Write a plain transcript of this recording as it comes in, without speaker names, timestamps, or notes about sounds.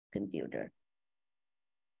computer.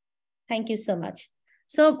 Thank you so much.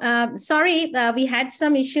 So sorry, we had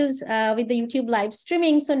some issues with the YouTube live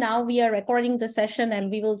streaming. So now we are recording the session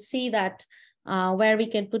and we will see that where we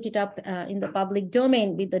can put it up in the public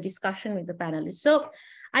domain with the discussion with the panelists. So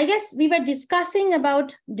I guess we were discussing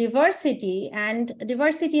about diversity, and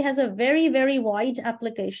diversity has a very, very wide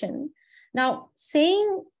application. Now,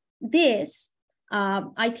 saying this,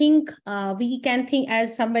 I think we can think,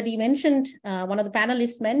 as somebody mentioned, one of the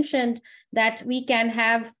panelists mentioned, that we can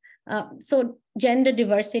have, so gender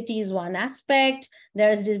diversity is one aspect.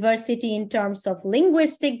 There's diversity in terms of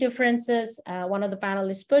linguistic differences. One of the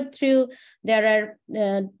panelists put through. There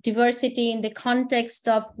are diversity in the context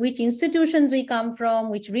of which institutions we come from,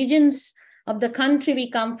 which regions of the country we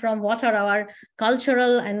come from, what are our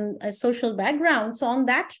cultural and social backgrounds. So on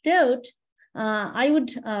that note, I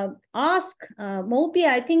would ask Mopia,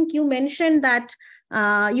 I think you mentioned that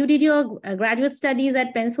you did your graduate studies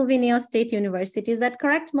at Pennsylvania State University. Is that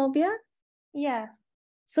correct, Mopia? Yeah.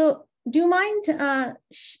 So do you mind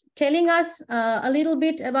telling us a little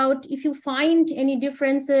bit about if you find any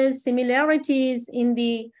differences, similarities in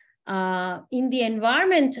the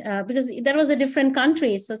environment, because that was a different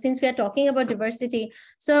country. So since we are talking about diversity,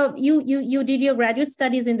 so you did your graduate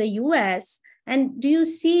studies in the US, and do you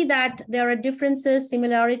see that there are differences,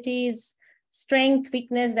 similarities, strength,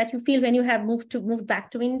 weakness that you feel when you have moved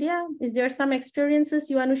back to India? Is there some experiences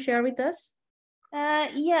you want to share with us?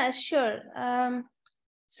 Yeah, sure.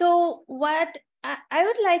 So what I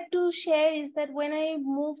would like to share is that when I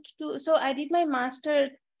moved to, so I did my master,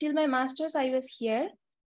 till my master's I was here,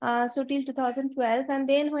 so till 2012. And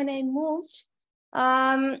then when I moved,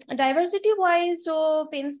 diversity wise, so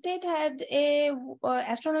Penn State had a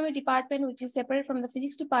astronomy department, which is separate from the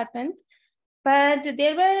physics department. But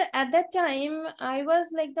there were, at that time, I was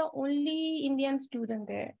like the only Indian student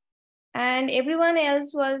there. And everyone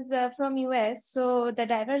else was from US. So the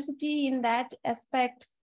diversity in that aspect,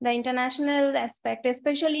 the international aspect,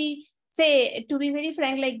 especially, say, to be very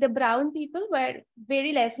frank, like the brown people were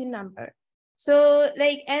very less in number. So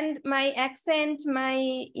like, and my accent, my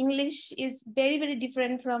English is very, very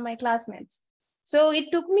different from my classmates. So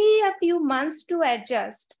it took me a few months to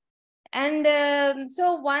adjust. And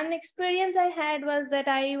so one experience I had was that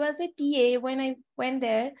I was a TA when I went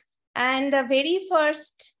there. And the very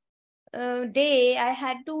first day I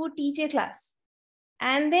had to teach a class,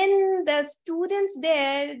 and then the students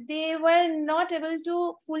there, they were not able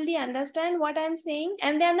to fully understand what I'm saying,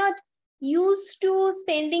 and they're not used to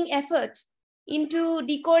spending effort into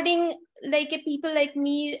decoding. Like a people like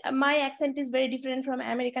me, my accent is very different from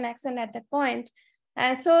American accent at that point.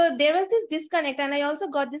 So there was this disconnect, and I also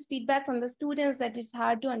got this feedback from the students that it's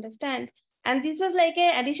hard to understand, and this was like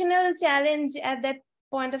an additional challenge at that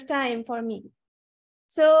point of time for me.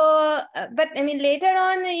 So, but I mean, later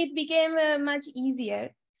on, it became much easier.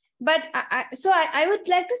 But I would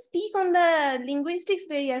like to speak on the linguistics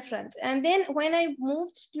barrier front. And then when I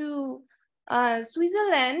moved to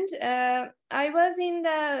Switzerland, I was in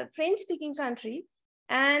the French-speaking country.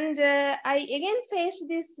 And I again faced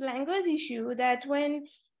this language issue that when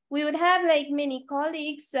we would have like many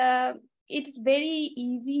colleagues, it's very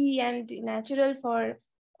easy and natural for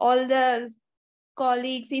all the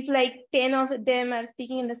colleagues, if like 10 of them are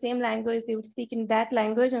speaking in the same language, they would speak in that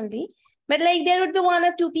language only. But like there would be one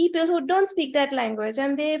or two people who don't speak that language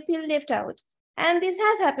and they feel left out. And this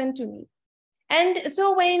has happened to me. And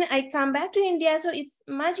so when I come back to India, so it's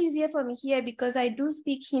much easier for me here because I do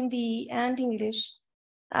speak Hindi and English.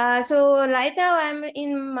 So right now I'm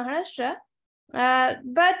in Maharashtra,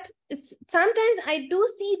 but sometimes I do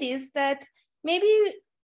see this, that maybe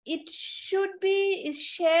it should be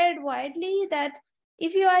shared widely, that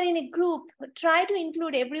if you are in a group, try to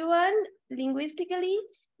include everyone linguistically,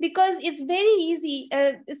 because it's very easy.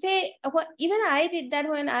 Even I did that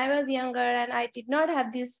when I was younger, and I did not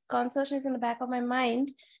have this consciousness in the back of my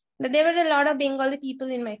mind that there were a lot of Bengali people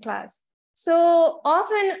in my class. So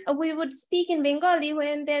often we would speak in Bengali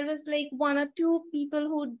when there was like one or two people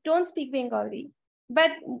who don't speak Bengali.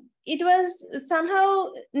 But it was somehow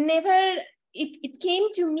never, it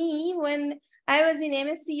came to me when I was in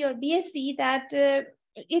MSc or BSc that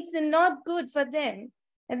it's not good for them.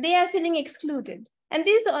 They are feeling excluded. And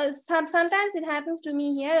this sometimes it happens to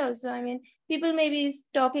me here also. I mean, people may be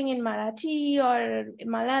talking in Marathi or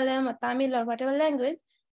Malayalam or Tamil or whatever language,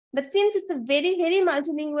 but since it's a very, very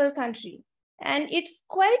multilingual country, and it's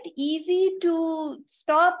quite easy to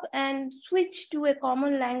stop and switch to a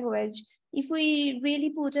common language if we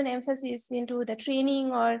really put an emphasis into the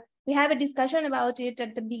training, or we have a discussion about it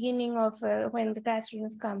at the beginning of when the grad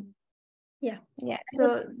students come. Yeah. Yeah.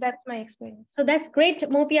 So that's my experience. So that's great,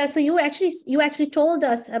 Mopia. So you actually told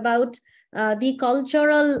us about the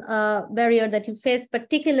cultural barrier that you face,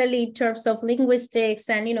 particularly in terms of linguistics,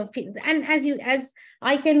 and and as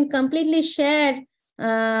I can completely share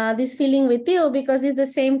this feeling with you, because it's the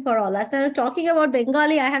same for all us. And talking about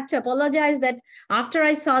Bengali, I have to apologize that after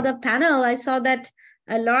I saw the panel, I saw that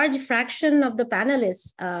a large fraction of the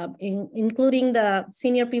panelists, including the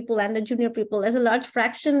senior people and the junior people, as a large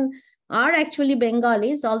fraction are actually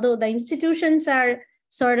Bengalis, although the institutions are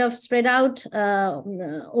sort of spread out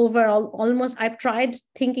over almost, I've tried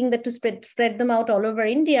thinking that to spread them out all over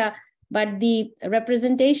India, but the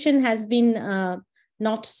representation has been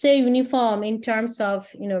not so uniform in terms of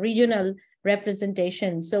regional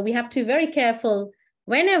representation. So we have to be very careful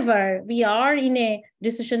whenever we are in a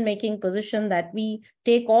decision-making position that we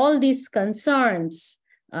take all these concerns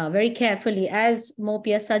very carefully, as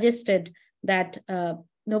Mopia suggested, that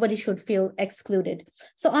nobody should feel excluded.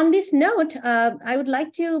 So on this note, I would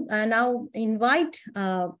like to now invite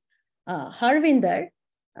Harvinder,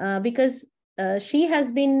 because she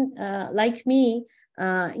has been, like me,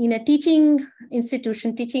 in a teaching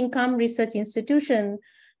institution, teaching cum research institution.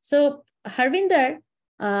 So Harvinder,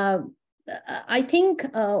 I think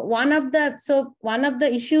one of the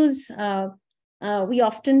issues we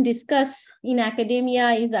often discuss in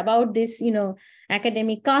academia is about this,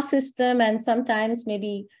 academic caste system, and sometimes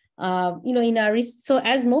maybe, in our, so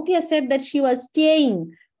as Mopia said that she was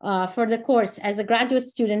staying for the course as a graduate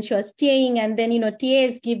student, she was staying, and then,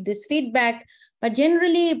 TAs give this feedback. But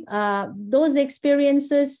generally, those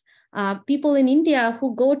experiences, people in India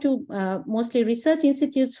who go to mostly research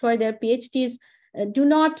institutes for their PhDs do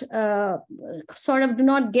not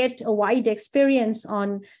get a wide experience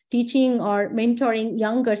on teaching or mentoring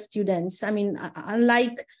younger students. I mean,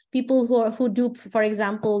 unlike people who do, for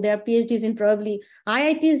example, their PhDs in probably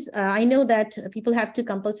IITs, I know that people have to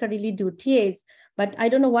compulsorily do TAs, but I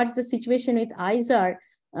don't know what's the situation with ISAR.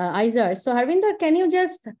 So Harvinder, can you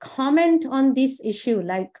just comment on this issue?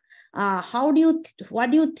 Like,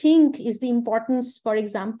 what do you think is the importance, for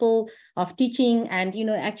example, of teaching and,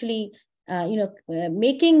 actually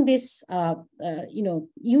making this,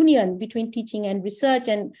 union between teaching and research,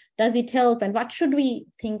 and does it help, and what should we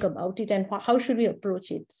think about it, and how should we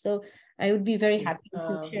approach it? So I would be very happy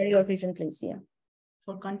to share your vision, please. Yeah.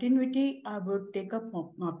 For continuity, I would take up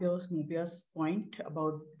Mopia's point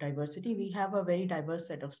about diversity. We have a very diverse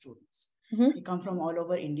set of students. We come from all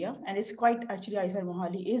over India, and it's quite, actually, ISAR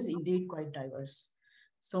Mohali is indeed quite diverse.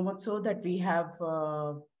 So much so that we have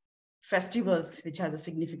festivals which has a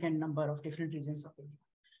significant number of different regions of India.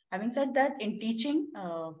 Having said that, in teaching,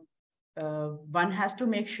 one has to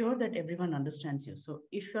make sure that everyone understands you. So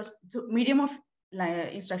if your medium of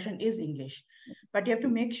instruction is English, but you have to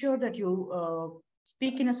make sure that you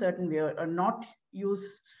speak in a certain way, or not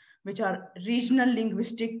use which are regional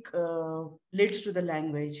linguistic lids to the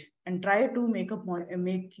language, and try to make a point,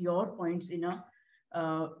 make your points in a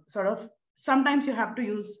sort of, sometimes you have to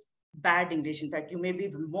use bad English. In fact, you may be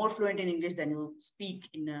more fluent in English than you speak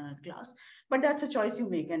in a class, but that's a choice you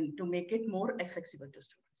make, and to make it more accessible to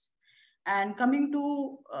students. And coming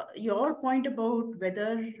to your point about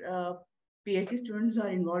whether PhD students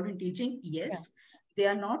are involved in teaching, yes, they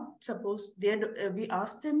are not supposed, we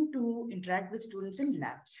ask them to interact with students in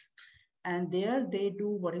labs. And there they do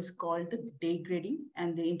what is called the day grading,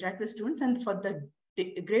 and they interact with students, and for the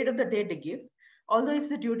grade of the day they give, although it's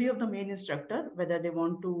the duty of the main instructor, whether they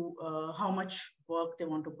want to, how much work they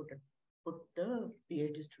want to put the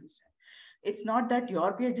PhD students in. It's not that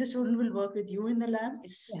your PhD student will work with you in the lab.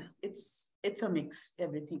 It's a mix,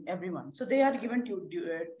 everyone. So they are given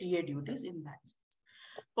TA duties in that sense.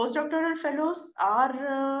 Postdoctoral fellows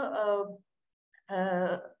are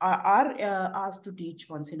asked to teach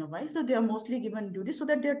once in a while. So they are mostly given duties so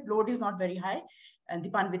that their load is not very high. And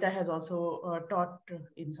Dipanvita has also taught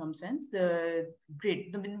in some sense the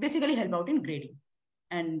grade, basically help out in grading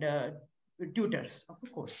and tutors,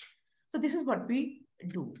 of course. So this is what we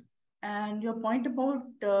do. And your point about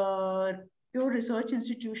pure research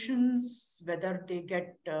institutions, whether they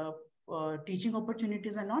get teaching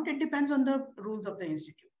opportunities or not, it depends on the rules of the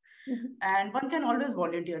institute. And one can always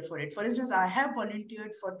volunteer for it. For instance, I have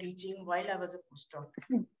volunteered for teaching while I was a postdoc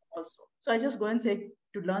also. So I just go and say,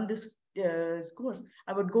 to learn this course,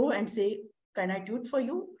 I would go and say, can I tutor for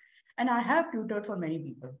you? And I have tutored for many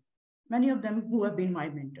people, many of them who have been my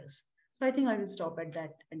mentors. So I think I will stop at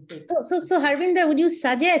that and take. So Harvinder, would you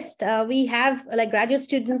suggest, we have like graduate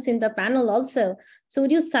students in the panel also. So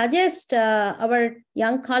would you suggest our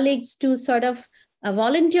young colleagues to sort of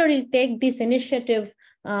voluntarily take this initiative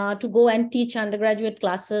to go and teach undergraduate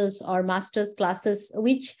classes or master's classes,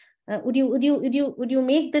 which Would you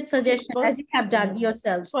make that suggestion as you have done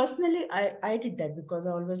yourselves? Personally, I did that because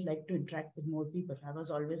I always like to interact with more people. I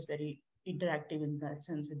was always very interactive in that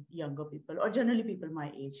sense with younger people or generally people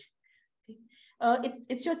my age. Okay.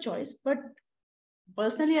 It's your choice, but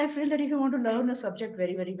personally, I feel that if you want to learn a subject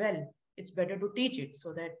very, very well, it's better to teach it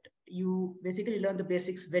so that you basically learn the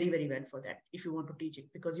basics very, very well for that if you want to teach it,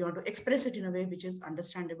 because you want to express it in a way which is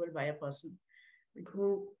understandable by a person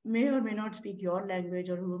who may or may not speak your language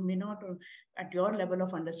or who may not or at your level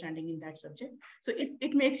of understanding in that subject. So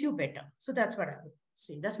it makes you better. So that's what I would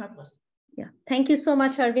say. That's my person. Yeah, thank you so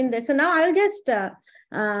much, Arvind. So now I'll just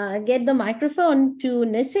get the microphone to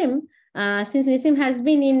Nisim. Since Nisim has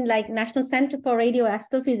been in like National Center for Radio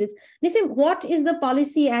Astrophysics. Nisim, what is the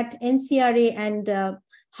policy at NCRA and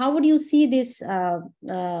how would you see this,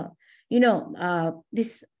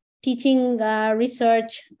 this teaching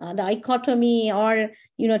research dichotomy, or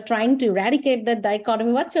trying to eradicate the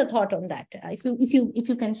dichotomy? What's your thought on that? If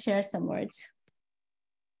you can share some words.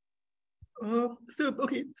 So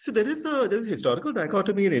there's a historical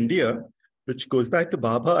dichotomy in India, which goes back to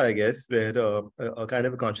Bhabha, I guess, where a kind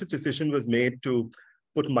of a conscious decision was made to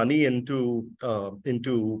put money to put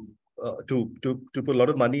a lot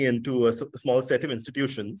of money into a small set of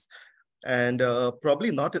institutions, and probably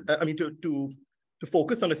not. I mean, to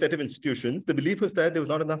focus on a set of institutions. The belief was that there was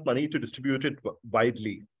not enough money to distribute it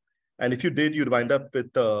widely, and if you did, you'd wind up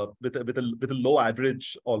with a low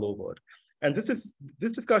average all over. And this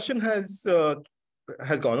discussion has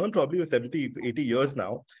gone on probably for 70, 80 years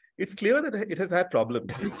now. It's clear that it has had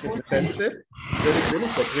problems in the sense that there has been a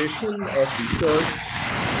separation of research.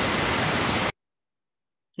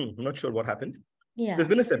 I'm not sure what happened. Yeah. There's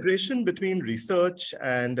been a separation between research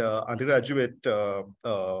and undergraduate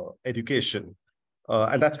education.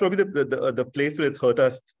 And that's probably the place where it's hurt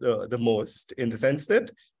us the most, in the sense that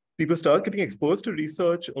people start getting exposed to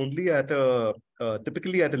research only at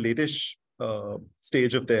typically at a latish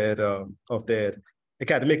stage of their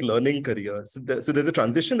academic learning career. So there's a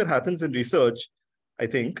transition that happens in research, I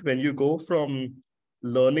think, when you go from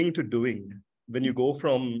learning to doing, when you go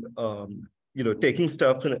from taking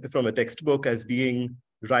stuff from a textbook as being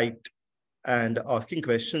right and asking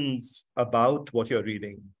questions about what you're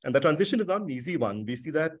reading. And the transition is not an easy one. We see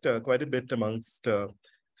that quite a bit amongst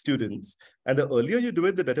students. And the earlier you do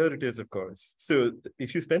it, the better it is, of course. So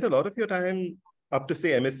if you spend a lot of your time up to,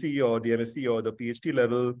 say, MSc or the MSc or the PhD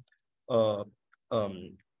level,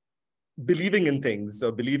 believing in things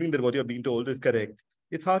or believing that what you're being told is correct,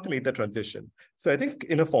 it's hard to make that transition. So I think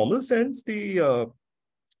in a formal sense, the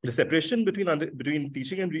separation between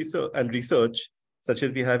teaching and research, such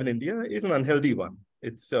as we have in India, is an unhealthy one.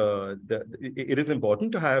 It is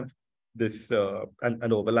important to have this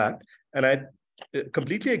an overlap. And I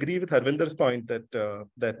completely agree with Harvinder's point that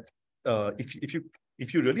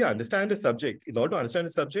if you really understand a subject, in order to understand a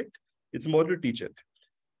subject, it's more to teach it.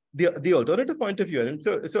 The alternative point of view, and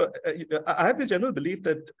so I have the general belief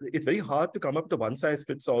that it's very hard to come up with a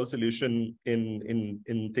one-size-fits-all solution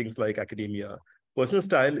in things like academia. Personal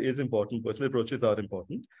style is important. Personal approaches are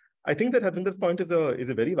important. I think that Harvinder's point is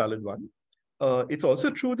a very valid one. It's also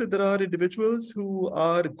true that there are individuals who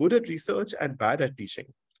are good at research and bad at teaching,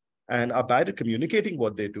 and are bad at communicating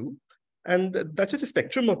what they do. And that's just a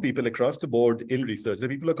spectrum of people across the board in research. The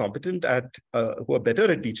people who are competent who are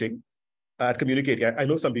better at teaching, at communicating. I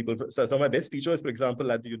know some people, some of my best teachers, for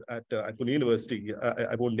example, at Pune University,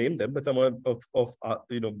 I won't name them, but some of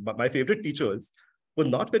my favorite teachers were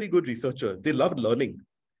not very good researchers. They loved learning.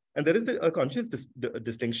 And there is a conscious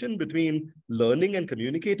distinction between learning and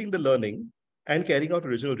communicating the learning and carrying out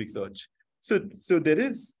original research. So there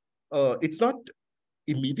is, it's not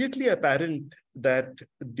immediately apparent that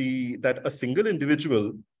a single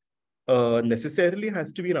individual necessarily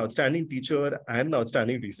has to be an outstanding teacher and an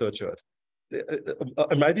outstanding researcher.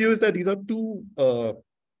 My view is that these are two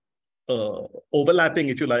overlapping,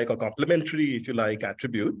 if you like, or complementary, if you like,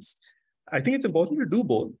 attributes. I think it's important to do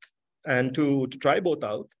both and to try both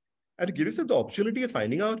out and to give yourself the opportunity of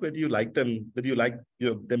finding out whether you like them, whether you like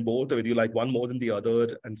them both, or whether you like one more than the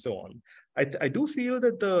other, and so on. I do feel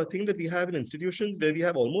that the thing that we have in institutions where we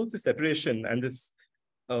have almost this separation and this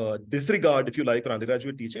disregard, if you like, for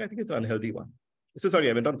undergraduate teaching, I think it's an unhealthy one. So sorry,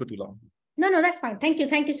 I went on for too long. No, that's fine. Thank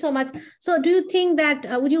you so much. So do you think that,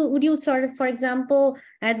 would you sort of, for example,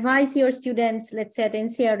 advise your students, let's say at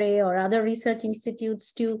NCRA or other research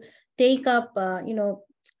institutes, to take up,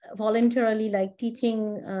 voluntarily, like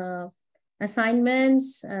teaching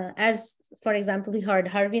assignments, as, for example, we heard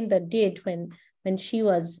Harvinder did when when she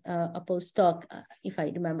was a postdoc, if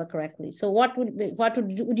I remember correctly. So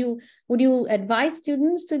would you advise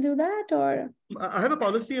students to do that, or? I have a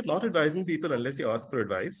policy of not advising people unless they ask for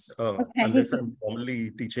advice, Okay. unless I'm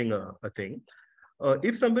formally teaching a thing.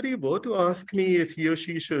 If somebody were to ask me if he or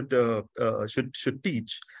she should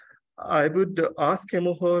teach, I would ask him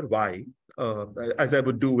or her why, as I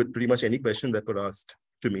would do with pretty much any question that were asked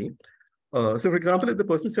to me. So, for example, if the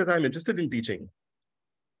person says, I'm interested in teaching,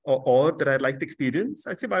 or that I'd like the experience,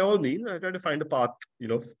 I'd say, by all means, I try to find a path,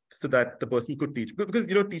 so that the person could teach. Because,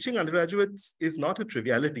 teaching undergraduates is not a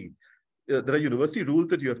triviality. There are university rules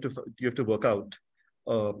that you have to work out.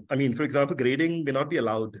 I mean, for example, grading may not be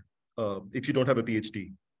allowed if you don't have a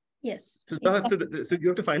PhD. Yes. So you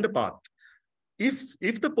have to find a path.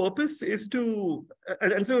 If the purpose is to,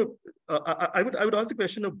 and so I would ask the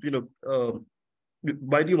question of,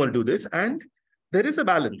 why do you want to do this? And there is a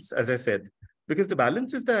balance, as I said, because the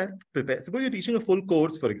balance is that, suppose you're teaching a full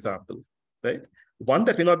course, for example, right? One,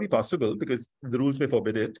 that may not be possible because the rules may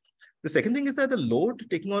forbid it. The second thing is that the load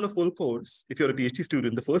taking on a full course, if you're a PhD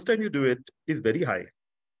student, the first time you do it is very high.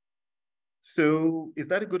 So is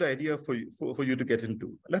that a good idea for you to get into?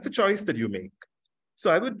 And that's a choice that you make. So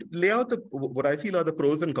I would lay out what I feel are the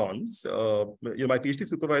pros and cons. My PhD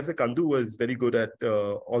supervisor, Kandu, was very good at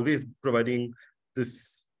always providing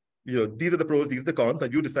this, these are the pros, these are the cons,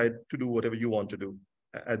 and you decide to do whatever you want to do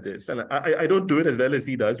at this. And I don't do it as well as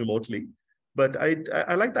he does remotely, but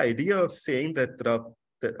I like the idea of saying that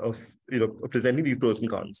presenting these pros and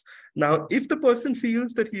cons. Now, if the person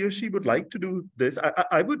feels that he or she would like to do this,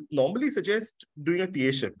 I would normally suggest doing a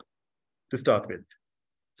TA-ship to start with.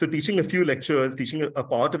 So teaching a few lectures, teaching a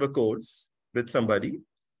part of a course with somebody,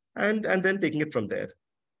 and then taking it from there.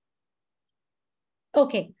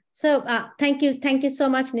 Okay. So thank you so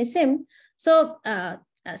much, Nisim. So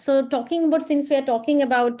talking about, since we are talking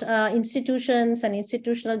about institutions and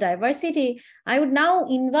institutional diversity, I would now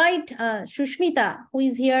invite Shushmita, who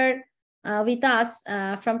is here with us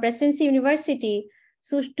from Presidency University,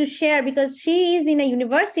 so to share, because she is in a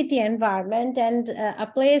university environment and a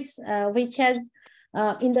place which has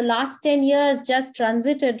in the last 10 years just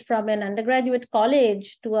transited from an undergraduate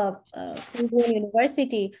college to a full-blown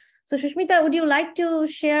university. So Shushmita, would you like to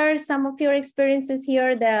share some of your experiences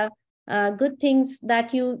here, the good things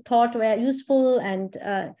that you thought were useful, and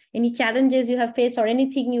any challenges you have faced, or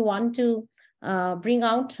anything you want to bring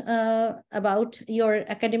out about your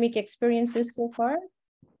academic experiences so far?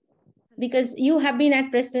 Because you have been at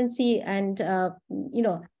Presidency, and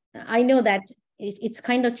I know that it's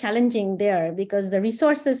kind of challenging there because the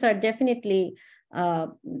resources are definitely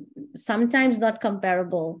sometimes not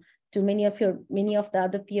comparable to many of the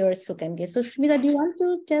other peers who can get. So Shushmita, do you want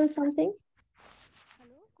to tell something?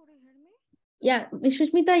 Hello, could you hear me? Yeah, Ms.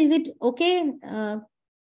 Shushmita, is it okay?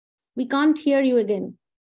 We can't hear you again.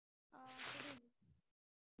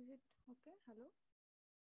 Is it okay? Hello?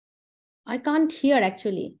 I can't hear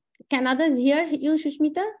actually. Can others hear you,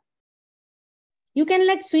 Shushmita? You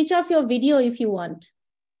can switch off your video if you want.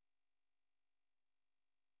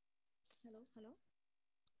 Hello, hello.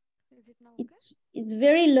 Is it now okay? It's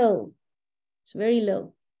very low. It's very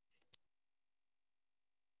low.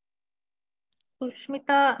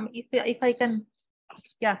 Sushmita, if I can,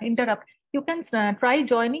 interrupt. You can try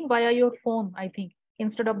joining via your phone, I think,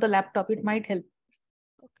 instead of the laptop. It might help.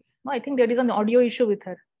 Okay. No, I think there is an audio issue with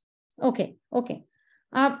her. Okay.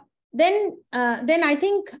 Then I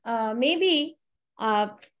think maybe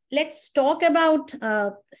let's talk about,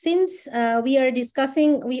 since we are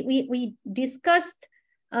discussing, we discussed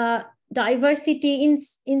diversity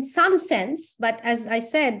in some sense, but as I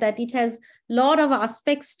said, that it has a lot of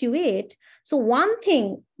aspects to it. So one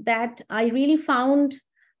thing that I really found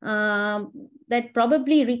that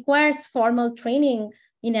probably requires formal training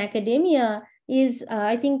in academia is,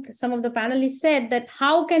 I think some of the panelists said that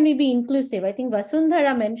how can we be inclusive? I think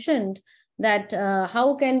Vasundhara mentioned that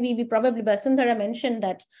how can we be, probably Vasundhara mentioned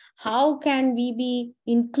that how can we be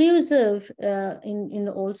inclusive in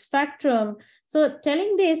the whole spectrum. So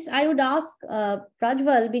telling this, I would ask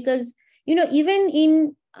Prajwal, because, even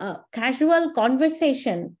in casual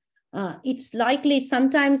conversation, it's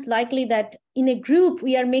sometimes likely that in a group,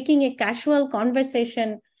 we are making a casual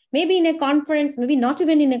conversation, maybe in a conference, maybe not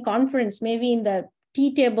even in a conference, maybe in the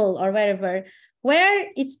tea table or wherever, where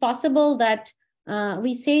it's possible that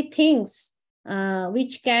we say things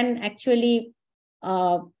which can actually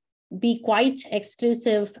be quite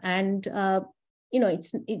exclusive, and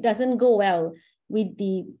it doesn't go well with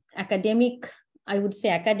the academic, I would say,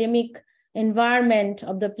 academic environment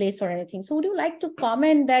of the place or anything. So would you like to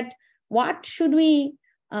comment that what should we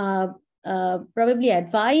probably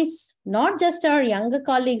advise not just our younger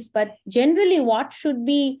colleagues, but generally what should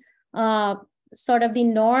be sort of the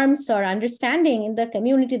norms or understanding in the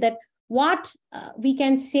community, that what we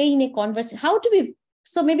can say in a conversation, how to be,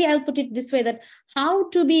 so maybe I'll put it this way, that how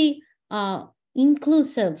to be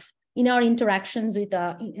inclusive in our interactions with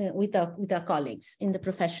our colleagues in the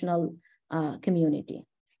professional community.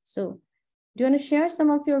 So do you want to share some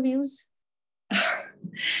of your views?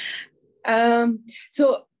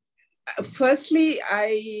 So firstly,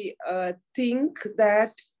 I think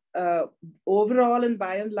that overall and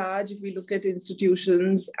by and large, if we look at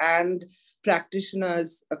institutions and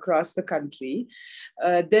practitioners across the country,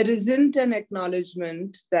 there isn't an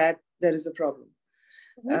acknowledgement that there is a problem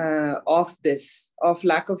of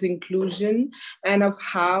lack of inclusion, and of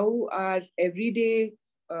how our everyday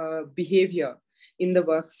behavior in the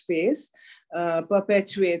workspace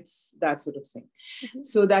perpetuates that sort of thing.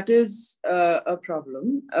 So that is a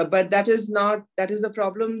problem, but that is the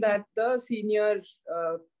problem that the senior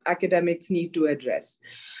academics need to address.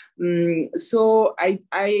 So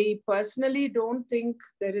I personally don't think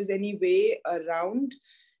there is any way around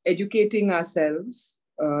educating ourselves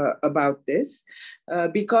about this,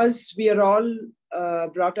 because we are all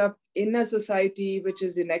brought up in a society which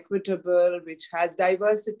is inequitable, which has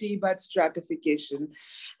diversity but stratification,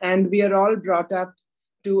 and we are all brought up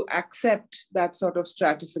to accept that sort of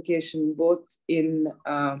stratification, both in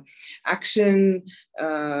action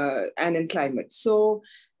and in climate. So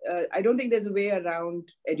I don't think there's a way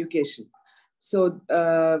around education. So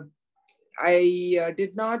I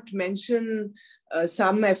did not mention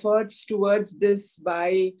some efforts towards this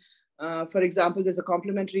by, for example, there's a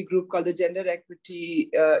complementary group called the Gender Equity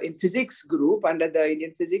in Physics group under the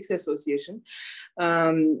Indian Physics Association,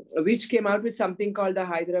 which came out with something called the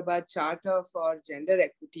Hyderabad Charter for Gender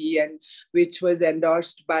Equity, and which was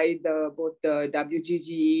endorsed by both the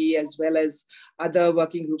WGGE as well as other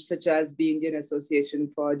working groups such as the Indian Association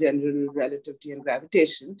for General Relativity and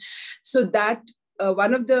Gravitation. So that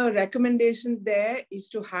one of the recommendations there is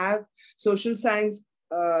to have social science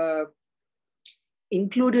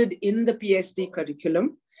included in the PhD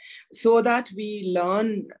curriculum, so that we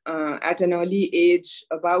learn at an early age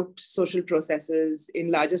about social processes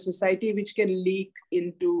in larger society, which can leak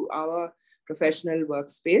into our professional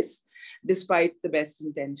workspace, despite the best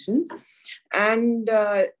intentions. And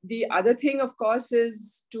the other thing, of course,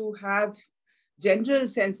 is to have general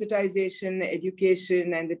sensitization,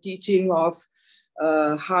 education, and the teaching of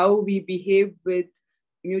how we behave with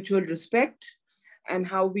mutual respect, and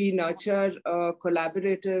how we nurture a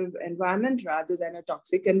collaborative environment rather than a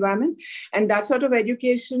toxic environment. And that sort of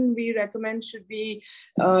education we recommend should be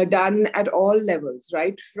done at all levels,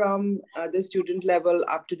 right from the student level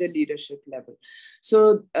up to the leadership level.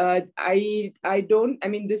 So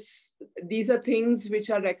these are things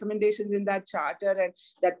which are recommendations in that charter, and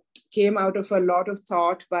that came out of a lot of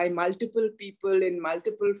thought by multiple people in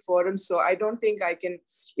multiple forums. So I don't think I can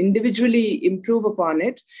individually improve upon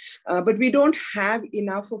it, but we don't have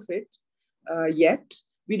enough of it yet.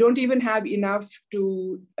 We don't even have enough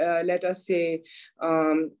to, let us say,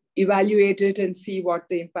 evaluate it and see what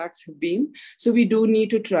the impacts have been. So we do need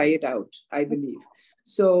to try it out, I believe.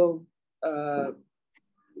 So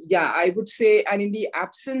yeah, I would say, and in the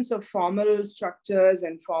absence of formal structures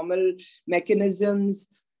and formal mechanisms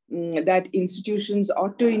that institutions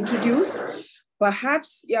ought to introduce,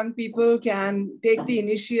 perhaps young people can take the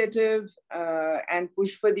initiative and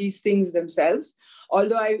push for these things themselves.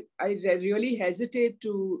 Although I really hesitate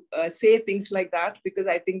to say things like that, because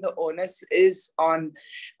I think the onus is on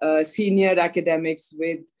senior academics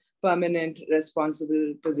with permanent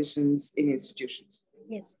responsible positions in institutions.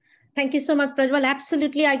 Yes. Thank you so much, Prajwal.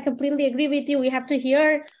 Absolutely. I completely agree with you. We have to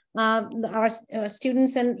hear our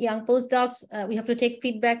students and young postdocs. We have to take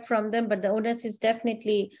feedback from them, but the onus is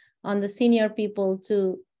definitely on the senior people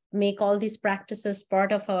to make all these practices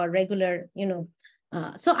part of our regular,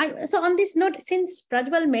 So on this note, since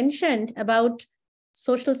Prajwal mentioned about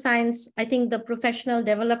social science, I think the professional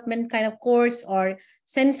development kind of course or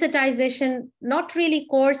sensitization, not really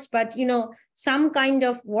course, but some kind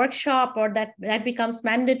of workshop, or that becomes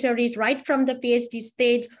mandatory right from the PhD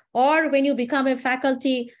stage, or when you become a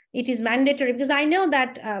faculty, it is mandatory. Because I know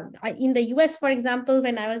that in the US, for example,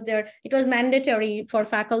 when I was there, it was mandatory for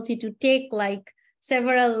faculty to take like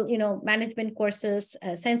several, management courses,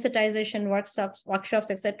 sensitization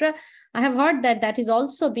workshops, etc. I have heard that is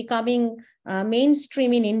also becoming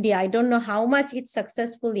mainstream in India. I don't know how much it's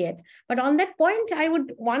successful yet. But on that point, I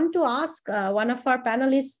would want to ask one of our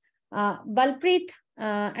panelists, Balpreet,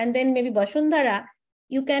 and then maybe Bashundhara,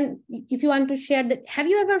 you can, if you want to share that, have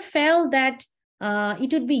you ever felt that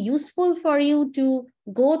it would be useful for you to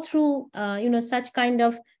go through, such kind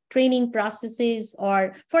of training processes.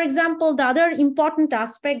 Or, for example, the other important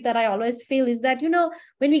aspect that I always feel is that,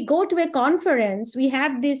 when we go to a conference, we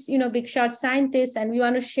have this, big shot scientists and we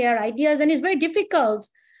want to share ideas, and it's very difficult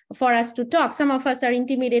for us to talk. Some of us are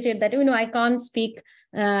intimidated that, I can't speak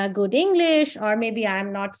good English, or maybe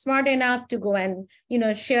I'm not smart enough to go and,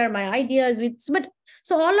 share my ideas with, but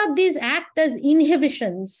so all of these act as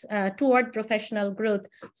inhibitions toward professional growth.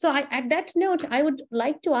 So at that note, I would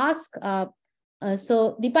like to ask,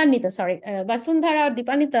 so Dipanita, Vasundhara or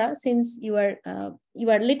Dipanita, since you are a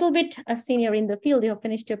little bit a senior in the field, you have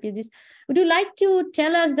finished your PhDs, would you like to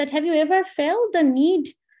tell us that have you ever felt the need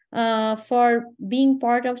for being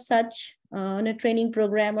part of such a training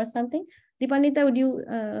program or something? Dipanita, would you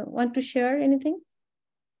want to share anything?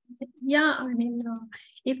 Yeah, I mean,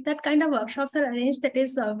 if that kind of workshops are arranged, that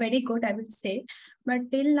is very good, I would say.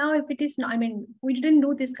 But till now, if it is not, I mean, we didn't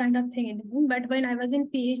do this kind of thing anymore. But when I was in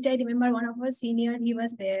PhD, I remember one of our senior, he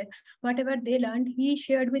was there. Whatever they learned, he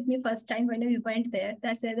shared with me first time when we went there.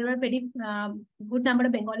 There were very good number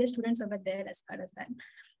of Bengali students over there as far as that.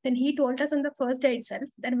 Then he told us on the first day itself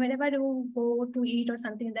that whenever you go to eat or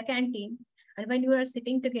something in the canteen, and when you are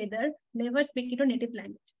sitting together, never speak your native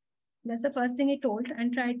language. That's the first thing he told,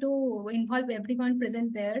 and try to involve everyone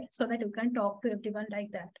present there so that you can talk to everyone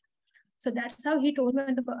like that. So that's how he told me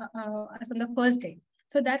on the first day.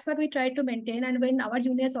 So that's what we tried to maintain. And when our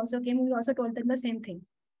juniors also came, we also told them the same thing,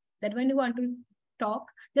 that when you want to talk,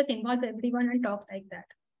 just involve everyone and talk like that.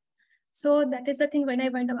 So that is the thing. When I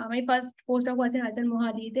went, my first postdoc was in Azan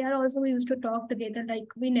Mohali. There also we used to talk together, like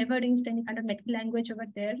we never used any kind of native language over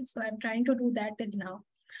there. So I'm trying to do that till now.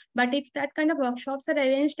 But if that kind of workshops are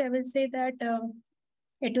arranged, I will say that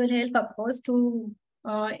it will help, of course, to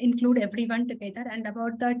include everyone together. And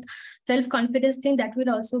about that self-confidence thing, that will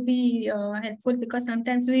also be helpful, because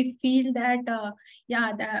sometimes we feel that,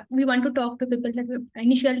 we want to talk to people that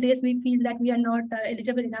initial days we feel that we are not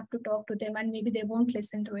eligible enough to talk to them, and maybe they won't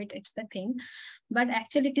listen to it. It's the thing. But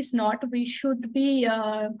actually it is not. We should be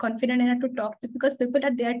confident enough to talk to, because people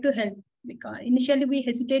are there to help. Because initially we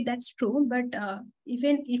hesitate, that's true. But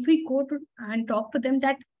even if we go to and talk to them,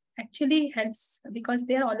 that actually helps, because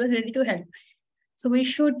they are always ready to help. So we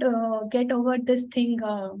should get over this thing.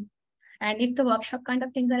 And if the workshop kind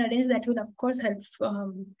of things are arranged, that will of course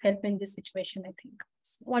help in this situation, I think.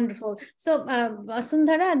 Wonderful. So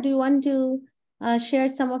Vasundhara, do you want to share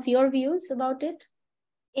some of your views about it?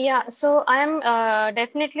 Yeah, so I'm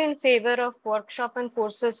definitely in favor of workshop and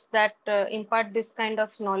courses that impart this kind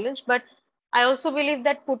of knowledge. But I also believe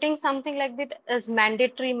that putting something like that as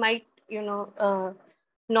mandatory might,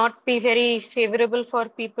 not be very favorable for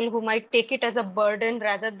people who might take it as a burden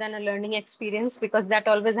rather than a learning experience, because that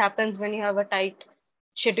always happens when you have a tight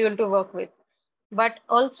schedule to work with. But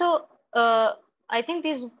also, I think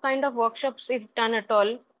these kind of workshops, if done at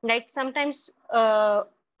all, like sometimes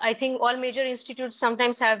I think all major institutes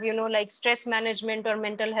sometimes have, like stress management or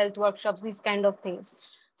mental health workshops, these kind of things.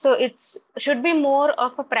 So it's should be more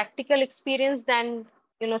of a practical experience than,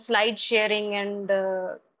 slide sharing and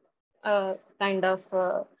kind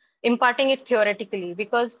of imparting it theoretically.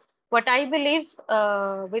 Because what I believe,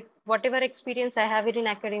 with whatever experience I have it in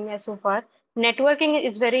academia so far, networking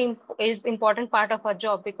is important part of our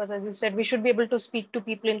job, because as you said, we should be able to speak to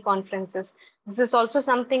people in conferences. This is also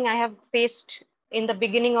something I have faced in the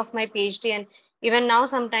beginning of my PhD and even now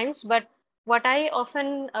sometimes. But what I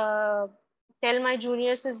often tell my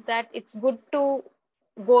juniors is that it's good to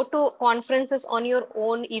go to conferences on your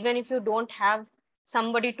own, even if you don't have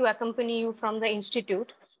somebody to accompany you from the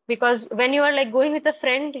institute. Because when you are like going with a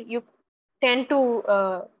friend, you tend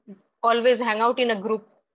to always hang out in a group,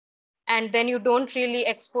 and then you don't really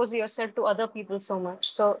expose yourself to other people so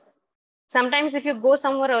much. So sometimes if you go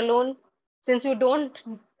somewhere alone, since you don't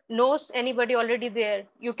know anybody already there,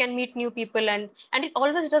 you can meet new people, and it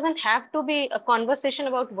always doesn't have to be a conversation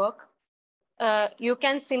about work. You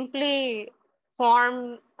can simply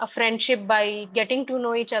form a friendship by getting to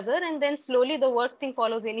know each other, and then slowly the work thing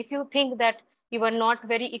follows in, if you think that you are not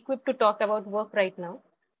very equipped to talk about work right now.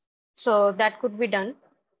 So that could be done.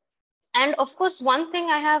 And of course, one thing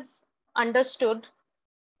I have understood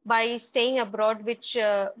by staying abroad, which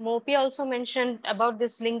Mopi also mentioned about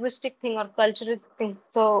this linguistic thing or cultural thing.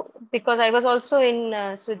 So because I was also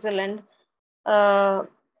in Switzerland,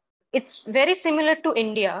 it's very similar to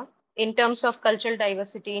India in terms of cultural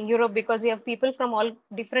diversity. In Europe, because you have people from all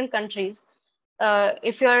different countries,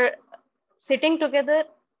 if you're sitting together,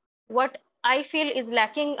 what I feel is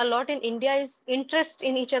lacking a lot in India is interest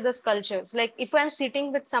in each other's cultures. Like if I'm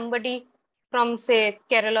sitting with somebody from, say,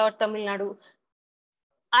 Kerala or Tamil Nadu,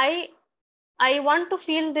 I I want to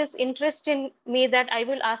feel this interest in me that I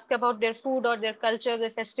will ask about their food or their culture,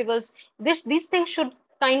 their festivals. These things should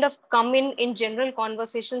kind of come in general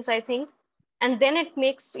conversations, I think, and then it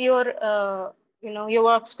makes your your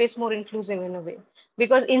workspace more inclusive in a way.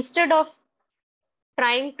 Because instead of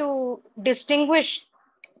trying to distinguish,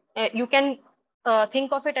 you can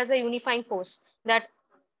think of it as a unifying force, that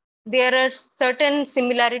there are certain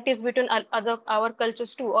similarities between other our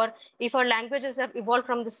cultures too, or if our languages have evolved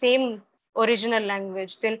from the same original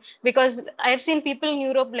language, then, because I have seen people in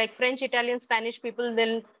Europe, like French, Italian, Spanish people,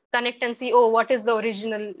 they'll connect and see, oh, what is the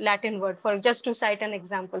original Latin word, for just to cite an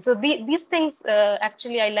example. So these things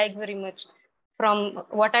actually I like very much from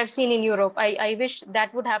what I've seen in Europe. I wish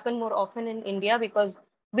that would happen more often in India, because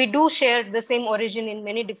we do share the same origin in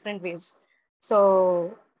many different ways.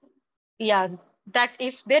 So yeah, that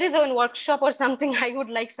if there is a workshop or something, I would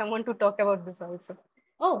like someone to talk about this also.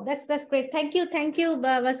 Oh, that's great. Thank you,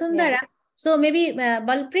 Vasundhara. Yeah. So maybe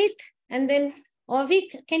Balpreet and then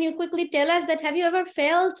Ovik, can you quickly tell us that have you ever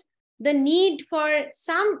felt the need for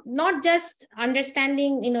some, not just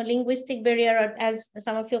understanding, linguistic barrier, or as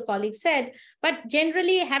some of your colleagues said, but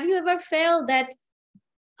generally, have you ever felt that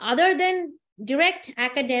other than direct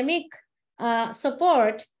academic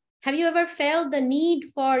support, have you ever felt the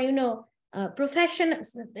need for,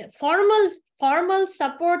 formal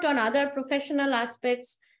support on other professional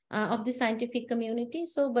aspects of the scientific community?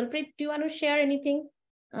 So, Balpreet, do you want to share anything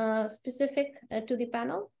specific to the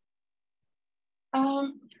panel?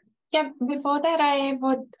 Yeah, before that, I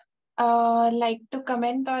would like to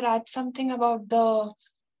comment or add something about the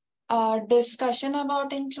discussion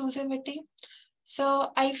about inclusivity.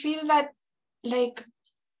 So I feel that like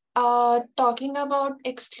talking about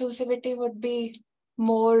exclusivity would be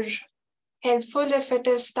more helpful if it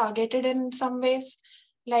is targeted in some ways.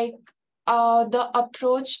 Like the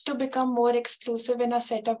approach to become more exclusive in a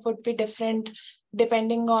setup would be different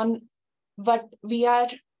depending on what we are,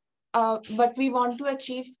 what we want to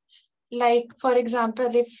achieve. Like, for example,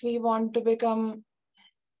 if we want to become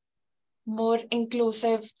more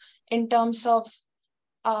inclusive in terms of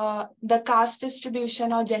the caste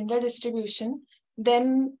distribution or gender distribution,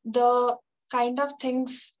 then the kind of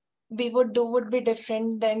things we would do would be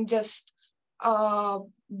different than just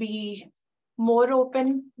be more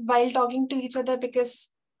open while talking to each other.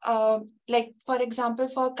 Because like, for example,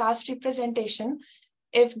 for caste representation,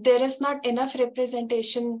 if there is not enough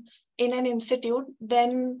representation in an institute,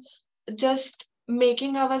 then just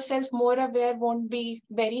making ourselves more aware won't be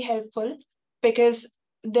very helpful, because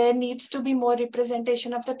there needs to be more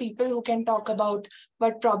representation of the people who can talk about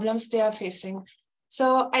what problems they are facing.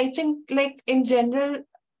 So I think, like, in general,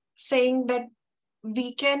 saying that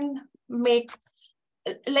we can make,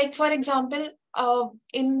 like, for example,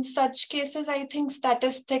 in such cases, I think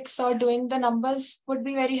statistics or doing the numbers would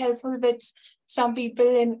be very helpful, which some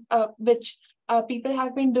people people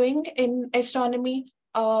have been doing in astronomy.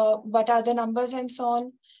 What are the numbers and so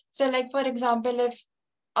on. So, like, for example, if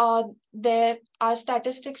there are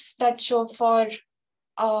statistics that show for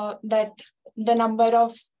that the number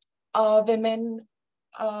of women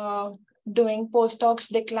doing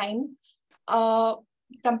postdocs decline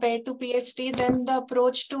compared to PhD, then the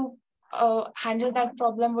approach to handle that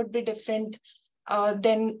problem would be different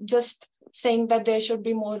than just saying that there should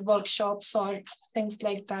be more workshops or things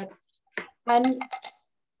like that.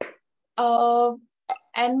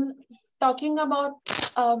 And talking about,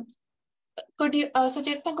 could you,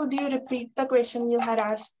 Sucheta, could you repeat the question you had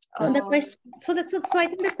asked? The question. So I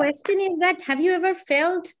think the question is that, have you ever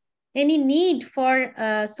felt any need for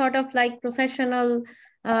sort of like professional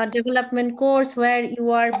development course where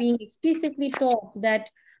you are being explicitly taught that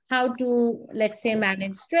how to, let's say,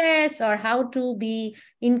 manage stress, or how to be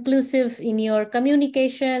inclusive in your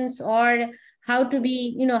communications, or how to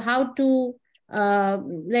be, how to,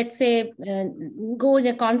 let's say, go in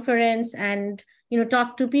a conference and,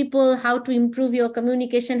 talk to people, how to improve your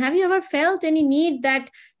communication? Have you ever felt any need that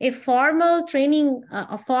a formal training,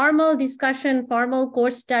 a formal discussion, formal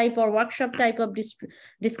course type or workshop type of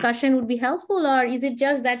discussion would be helpful? Or is it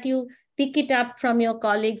just that you pick it up from your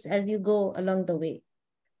colleagues as you go along the way?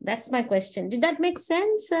 That's my question. Did that make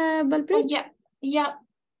sense, Balpreet? Yeah.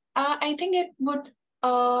 I think it would,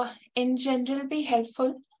 in general, be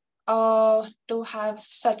helpful to have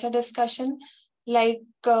such a discussion, like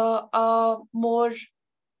more,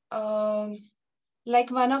 like,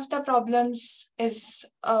 one of the problems is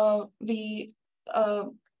we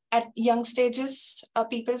at young stages,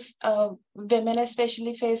 people, women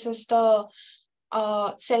especially, faces the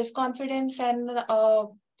self-confidence and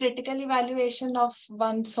critical evaluation of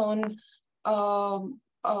one's own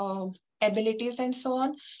abilities and so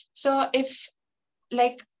on. So if,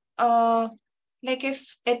 like, like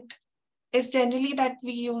if it is generally that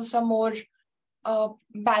we use a more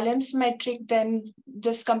balanced metric than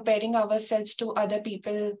just comparing ourselves to other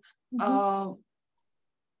people,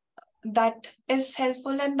 that is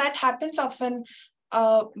helpful. And that happens often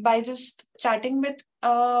by just chatting with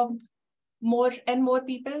more and more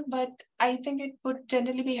people. But I think it would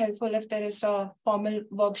generally be helpful if there is a formal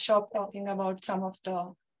workshop talking about some of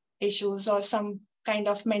the issues, or some kind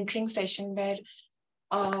of mentoring session where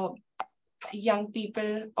young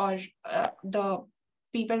people or the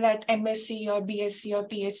people at MSc or BSc or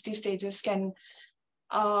PhD stages can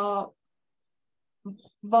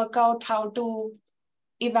work out how to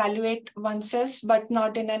evaluate oneself, but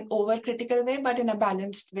not in an overcritical way, but in a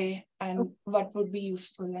balanced way, and what would be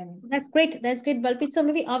useful. And that's great. That's great, Balpit. So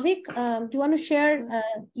maybe Avik, do you want to share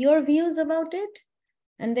your views about it?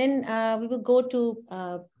 And then we will go to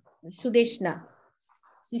Sudeshna.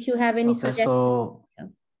 So if you have any suggestions. So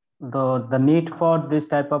the need for this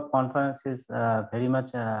type of conference is very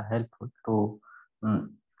much helpful to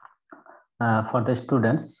for the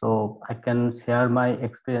students. So I can share my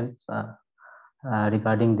experience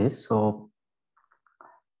regarding this. So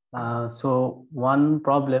one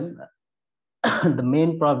problem, the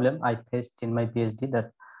main problem I faced in my PhD,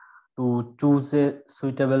 that to choose a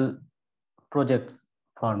suitable projects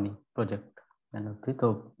for me,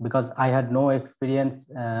 So because I had no experience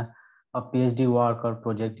of PhD work or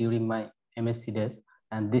project during my MSc days,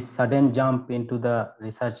 and this sudden jump into the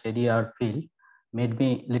research area or field made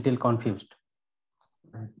me little confused.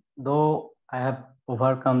 Though I have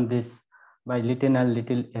overcome this by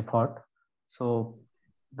little effort. So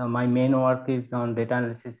my main work is on data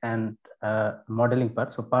analysis and modeling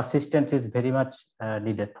part. So persistence is very much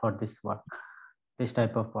needed for this work, this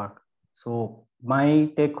type of work. So my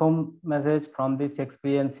take home message from this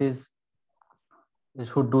experience is you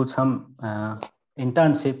should do some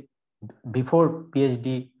internship before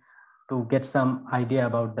PhD to get some idea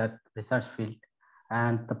about that research field,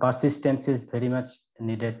 and the persistence is very much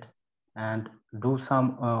needed, and do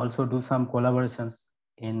some also do some collaborations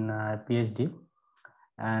in PhD,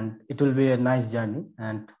 and it will be a nice journey.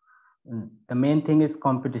 And the main thing is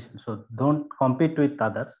competition, so don't compete with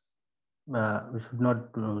others. We should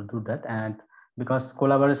not do that, and because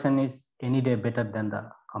collaboration is any day better than the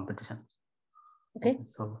competition. Okay,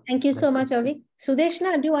 so thank you so much, Avik.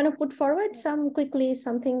 Sudeshna, do you want to put forward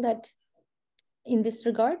something that in this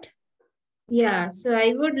regard? Yeah, so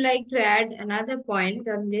I would like to add another point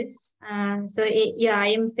on this. Yeah, I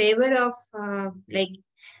am in favor of like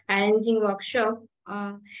arranging workshop.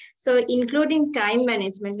 So including time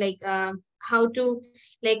management, like how to,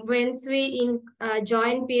 like once we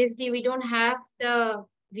join PhD, we don't have the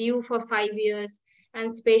view for 5 years,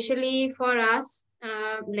 and especially for us,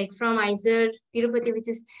 like from ISER Tirupati, which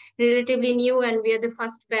is relatively new, and we are the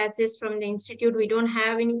first batches from the institute. We don't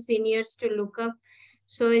have any seniors to look up.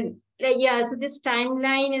 So yeah, so this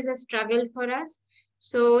timeline is a struggle for us.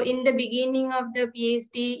 So in the beginning of the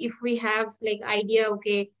PhD, if we have like idea,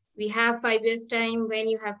 okay, we have 5 years time when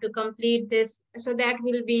you have to complete this, so that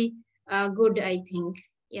will be good, I think.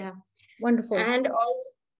 Yeah. Wonderful. And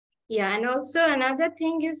also another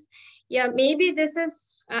thing is, yeah, maybe this is,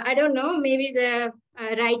 I don't know, maybe the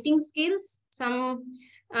writing skills, some,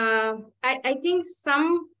 I think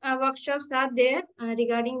some workshops are there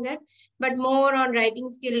regarding that, but more on writing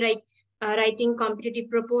skill, like writing competitive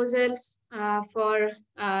proposals for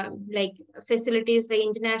like facilities, like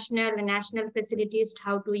international and national facilities,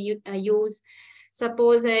 how to use,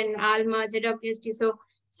 suppose an ALMA, JWST. So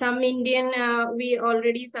some Indian, we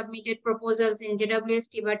already submitted proposals in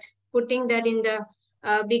JWST, but putting that in the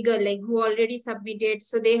bigger, like who already submitted,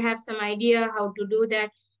 so they have some idea how to do that.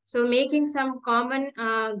 So making some common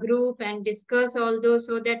group and discuss all those,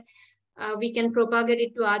 so that we can propagate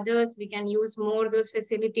it to others, we can use more those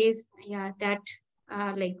facilities. Yeah, that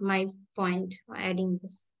like my point adding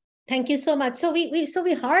this. Thank you so much. So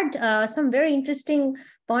we heard some very interesting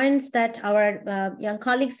points that our young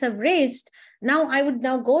colleagues have raised. Now I would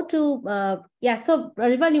now go to so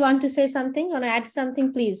Rajbal, you want to say something? Want to add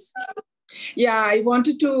something, please? Yeah, I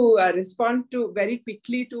wanted to respond to very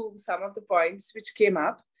quickly to some of the points which came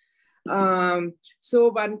up. So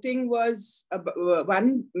one thing was,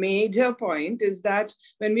 one major point is that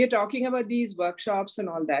when we are talking about these workshops and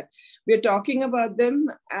all that, we are talking about them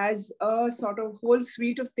as a sort of whole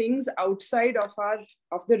suite of things outside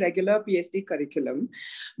of the regular PhD curriculum.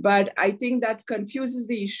 But I think that confuses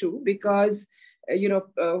the issue, because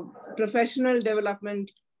professional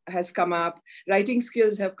development has come up, writing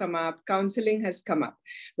skills have come up, counseling has come up.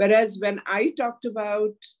 Whereas when I talked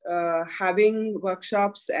about having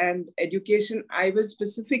workshops and education, I was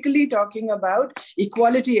specifically talking about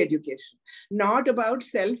equality education, not about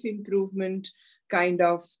self-improvement kind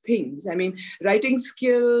of things. I mean, writing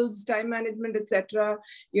skills, time management, etc.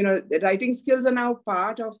 The writing skills are now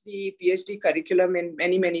part of the PhD curriculum in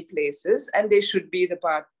many, many places, and they should be a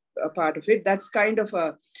part of it. That's kind of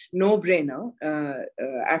a no-brainer,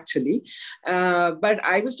 actually. But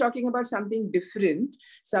I was talking about something different,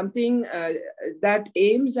 something that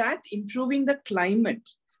aims at improving the climate,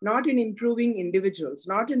 not in improving individuals,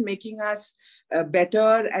 not in making us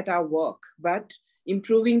better at our work, but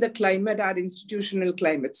improving the climate, our institutional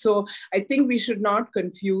climate. So I think we should not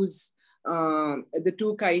confuse the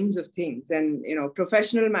two kinds of things. And,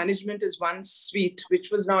 professional management is one suite,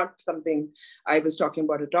 which was not something I was talking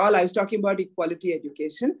about at all. I was talking about equality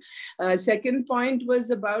education. Second point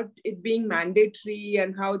was about it being mandatory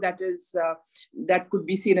and how that could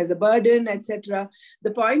be seen as a burden, etc.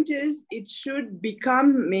 The point is, it should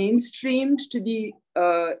become mainstreamed to the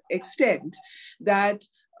extent that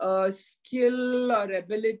skill or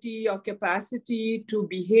ability or capacity to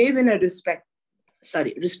behave in a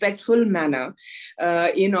respectful manner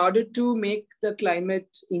in order to make the climate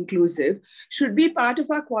inclusive should be part of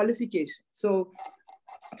our qualification. So,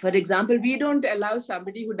 for example, we don't allow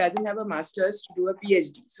somebody who doesn't have a master's to do a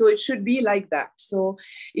PhD. So it should be like that. So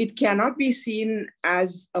it cannot be seen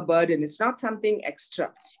as a burden. It's not something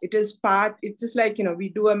extra. It is part, it's just like, we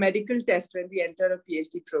do a medical test when we enter a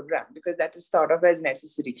PhD program because that is thought of as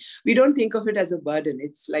necessary. We don't think of it as a burden.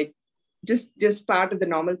 It's like just part of the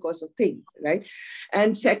normal course of things, right?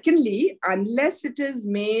 And secondly, unless it is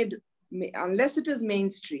mainstreamed,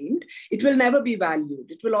 it will never be valued.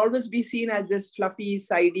 It will always be seen as this fluffy,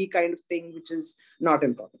 sidey kind of thing, which is not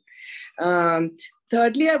important.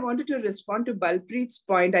 Thirdly, I wanted to respond to Balpreet's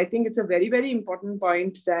point. I think it's a very, very important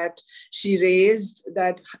point that she raised,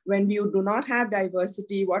 that when we do not have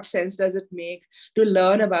diversity, what sense does it make to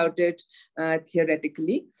learn about it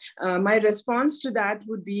theoretically? My response to that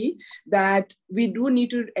would be that we do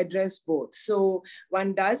need to address both. So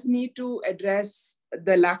one does need to address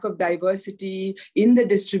the lack of diversity in the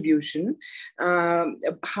distribution.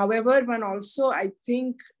 However, one also, I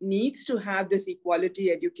think, needs to have this equality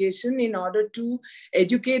education in order to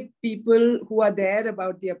educate people who are there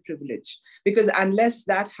about their privilege. Because unless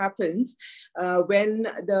that happens, when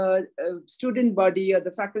the student body or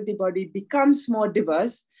the faculty body becomes more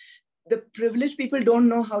diverse, the privileged people don't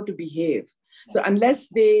know how to behave. So unless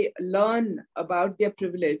they learn about their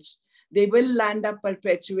privilege, they will land up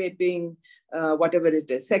perpetuating whatever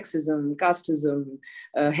it is, sexism, casteism,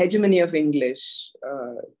 hegemony of English,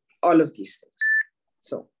 all of these things.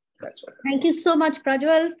 So that's what. Thank you so much,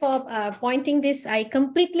 Prajwal, for pointing this. I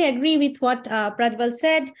completely agree with what Prajwal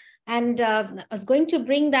said. And I was going to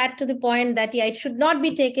bring that to the point that, yeah, it should not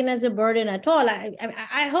be taken as a burden at all.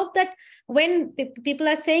 I hope that when people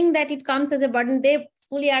are saying that it comes as a burden, they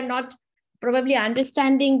fully are not probably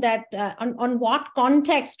understanding that on what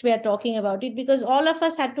context we are talking about it, because all of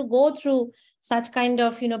us had to go through such kind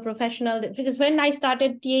of, professional, because when I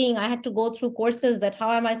started TAing, I had to go through courses that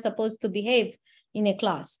how am I supposed to behave in a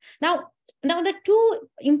class. Now the two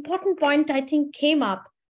important points I think came up.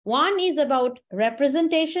 One is about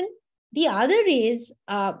representation. The other is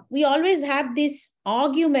we always have this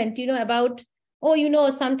argument, about,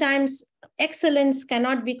 sometimes excellence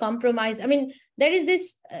cannot be compromised. I mean, there is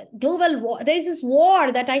this global war, there is this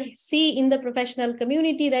war that I see in the professional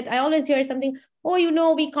community that I always hear something,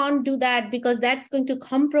 we can't do that because that's going to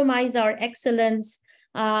compromise our excellence.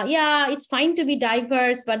 Yeah, it's fine to be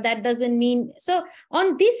diverse, but that doesn't mean. So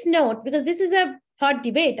on this note, because this is a hot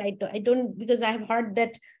debate, I don't, because I have heard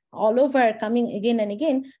that all over coming again and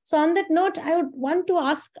again. So on that note, I would want to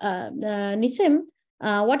ask Nisim,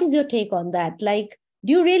 what is your take on that? Like,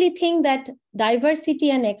 do you really think that diversity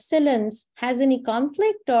and excellence has any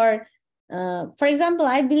conflict? Or, for example,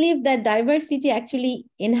 I believe that diversity actually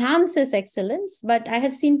enhances excellence, but I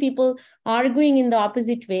have seen people arguing in the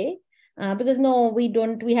opposite way because no, we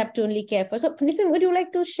don't, we have to only care for. So Nisim, would you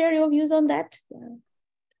like to share your views on that?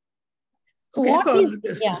 So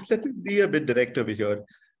let me be a bit direct over here.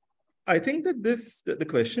 I think that the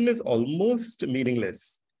question is almost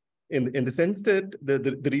meaningless in the sense that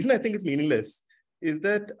the reason I think it's meaningless is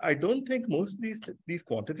that I don't think most of these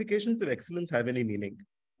quantifications of excellence have any meaning.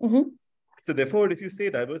 Mm-hmm. So therefore, if you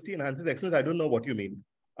say diversity enhances excellence, I don't know what you mean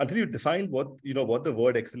until you define what the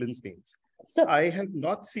word excellence means. So I have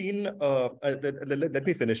not seen. Let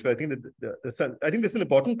me finish. But I think that I think this is an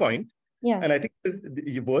important point. Yeah. And I think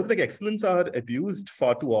words like excellence are abused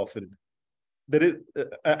far too often. there is,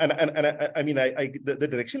 I mean, the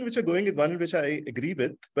direction which you're going is one in which I agree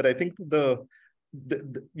with, but I think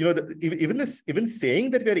even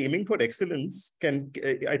saying that we are aiming for excellence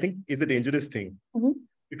I think is a dangerous thing,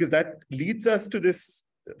 because that leads us to this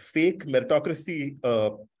fake meritocracy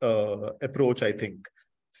approach, I think.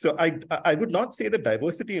 So I would not say that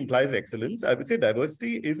diversity implies excellence. I would say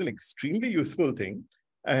diversity is an extremely useful thing.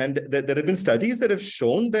 And there have been studies that have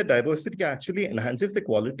shown that diversity actually enhances the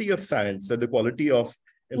quality of science and the quality of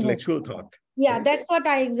intellectual thought. Yeah, that's what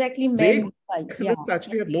I exactly meant. Excellence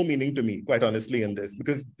actually have no meaning to me, quite honestly, in this,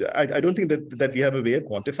 because I don't think that we have a way of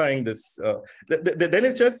quantifying this. Then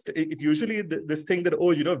it's usually this thing that,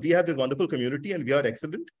 oh, we have this wonderful community and we are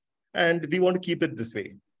excellent and we want to keep it this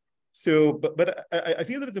way. So, but I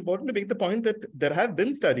feel that it's important to make the point that there have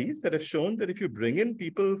been studies that have shown that if you bring in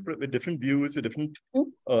people with different views, with different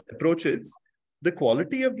approaches, the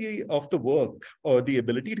quality of the work or the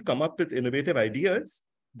ability to come up with innovative ideas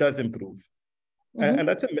does improve. And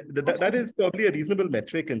that is probably a reasonable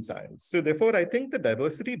metric in science. So therefore, I think the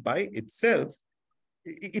diversity by itself,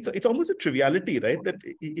 it's almost a triviality, right? That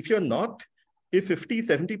if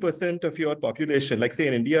 50-70% of your population, like say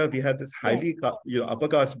in India, we have this highly upper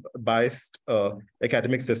caste biased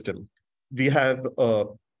academic system. We have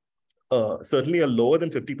certainly a lower than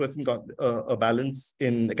 50% balance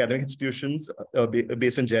in academic institutions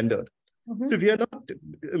based on gender. So we are not,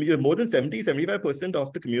 more than 70-75%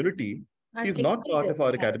 of the community is not part of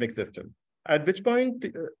our academic system. At which point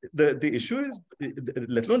the issue is,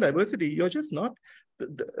 let alone diversity, you're just not,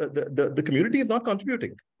 the community is not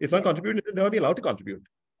contributing. It's not contributing, they're not allowed to contribute.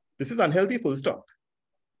 This is unhealthy, full stop.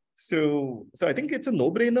 So I think it's a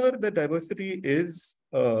no-brainer that diversity is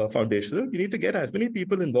foundational. You need to get as many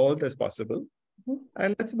people involved as possible.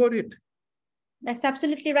 And that's about it. That's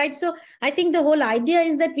absolutely right. So I think the whole idea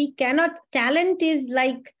is that talent is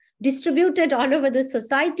like distributed all over the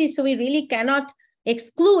society. So we really cannot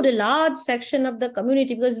exclude a large section of the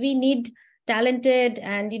community, because we need talented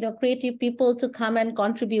and creative people to come and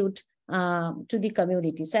contribute to the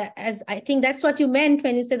community. So as I think that's what you meant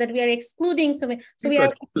when you said that we are excluding. I think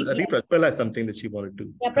Prajwal has something that she wanted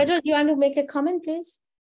to. Yeah, Prajwal, you want to make a comment, please?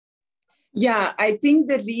 Yeah, I think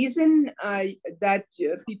the reason that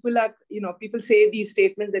people say these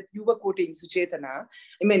statements that you were quoting, Suchetana,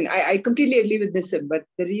 I mean, I completely agree with this, but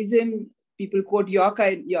the reason people quote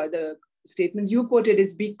the statements you quoted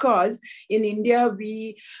is because in India,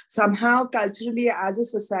 we somehow culturally as a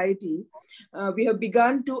society, we have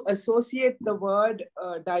begun to associate the word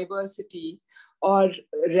diversity or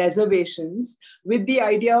reservations with the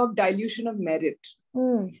idea of dilution of merit.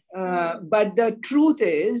 But the truth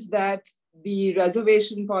is that the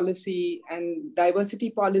reservation policy and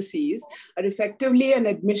diversity policies are effectively an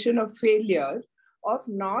admission of failure of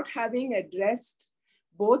not having addressed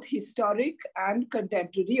both historic and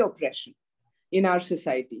contemporary oppression in our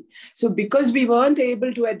society. So because we weren't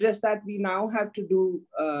able to address that, we now have to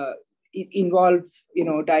involve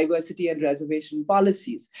diversity and reservation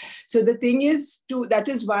policies. So the thing is, that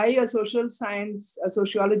is why a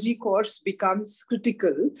sociology course becomes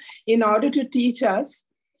critical, in order to teach us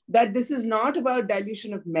that this is not about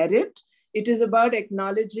dilution of merit. It is about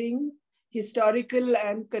acknowledging historical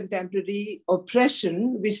and contemporary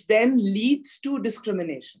oppression, which then leads to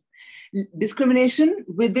discrimination. Discrimination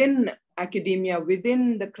within academia,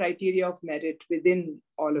 within the criteria of merit, within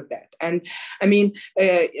all of that. And I mean,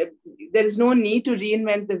 there is no need to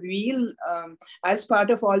reinvent the wheel. As part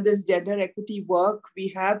of all this gender equity work,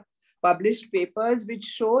 we have published papers which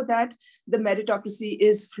show that the meritocracy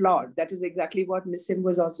is flawed. That is exactly what Nisim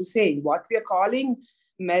was also saying. What we are calling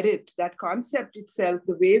merit, that concept itself,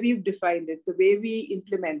 the way we've defined it, the way we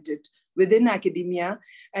implement it within academia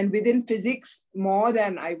and within physics, more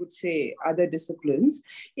than I would say other disciplines,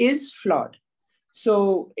 is flawed.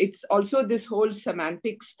 So it's also this whole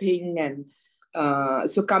semantics thing. And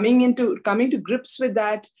so coming to grips with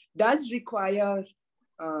that does require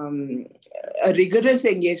a rigorous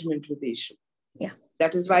engagement with the issue. Yeah.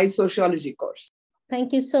 That is why sociology course.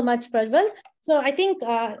 Thank you so much, Prajwal. So I think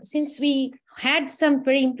since we had some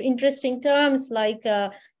very interesting terms like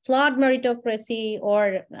flawed meritocracy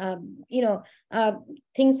or,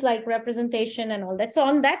 things like representation and all that. So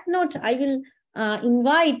on that note, I will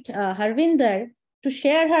invite Harvinder to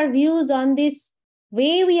share her views on this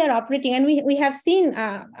way we are operating. And we have seen,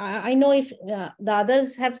 I know if the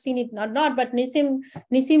others have seen it or not, but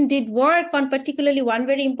Nisim did work on particularly one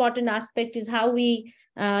very important aspect is how we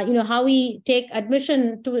take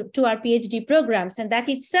admission to our PhD programs. And that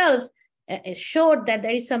itself showed that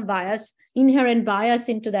there is some inherent bias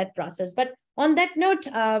into that process. But on that note,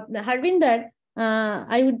 Harvinder,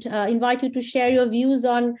 I would invite you to share your views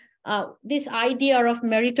on this idea of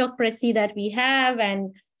meritocracy that we have,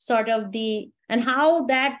 and sort of and how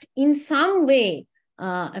that in some way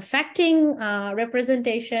affecting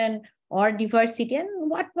representation or diversity, and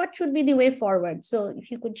what should be the way forward. So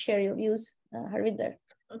if you could share your views, Harvinder.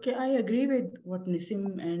 Okay, I agree with what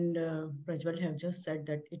Nisim and Prajwal have just said,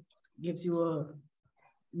 that it gives you a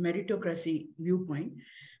meritocracy viewpoint.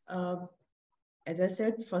 As I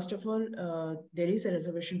said, first of all, there is a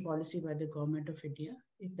reservation policy by the government of India,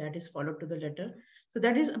 if that is followed to the letter. So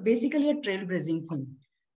that is basically a trailblazing thing,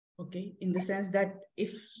 okay, in the sense that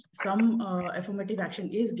if some affirmative action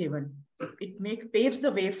is given, it paves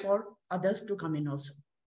the way for others to come in also.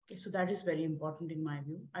 Okay, so that is very important in my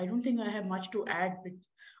view. I don't think I have much to add, but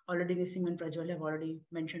already Nisim and Prajwal have already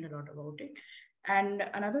mentioned a lot about it. And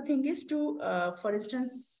another thing is to, for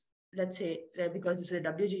instance, let's say, because this is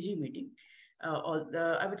a WGG meeting,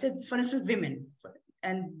 I would say, for instance, women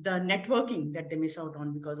and the networking that they miss out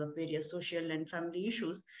on because of various social and family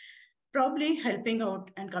issues, probably helping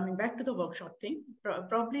out and coming back to the workshop thing,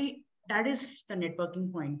 probably that is the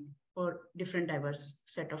networking point for different diverse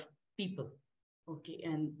set of people. Okay,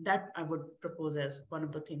 and that I would propose as one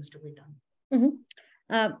of the things to be done.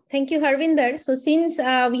 Mm-hmm. Thank you, Harvinder. So since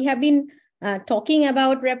we have been talking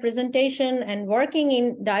about representation and working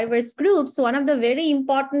in diverse groups, one of the very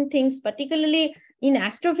important things, particularly in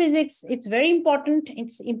astrophysics, it's very important,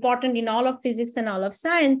 it's important in all of physics and all of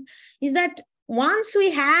science, is that once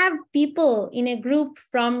we have people in a group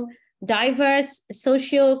from diverse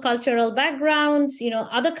socio-cultural backgrounds,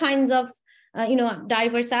 other kinds of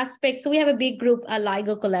diverse aspects. So we have a big group, a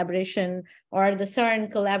LIGO collaboration or the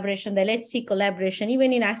CERN collaboration, the LHC collaboration,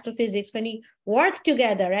 even in astrophysics, when we work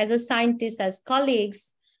together as a scientist, as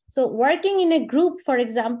colleagues. So working in a group, for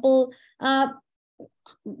example,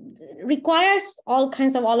 requires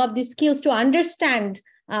all of these skills to understand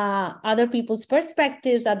other people's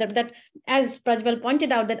perspectives, that, as Prajwal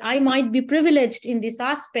pointed out, that I might be privileged in this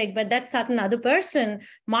aspect, but that certain other person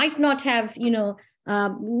might not have,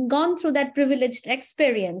 gone through that privileged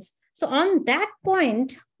experience. So on that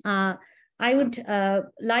point, I would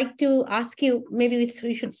like to ask you, maybe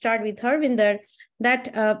we should start with Harvinder,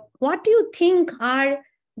 that what do you think are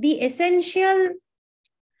the essential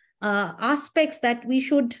aspects that we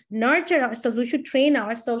should nurture ourselves, we should train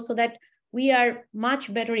ourselves so that we are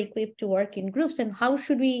much better equipped to work in groups? And how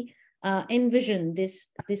should we envision this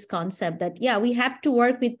concept that, yeah, we have to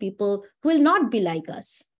work with people who will not be like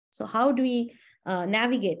us? So how do we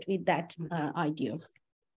navigate with that idea?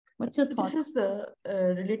 What's your thought? This is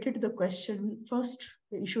related to the question, first,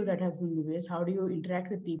 the issue that has been raised, how do you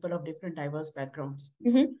interact with people of different diverse backgrounds?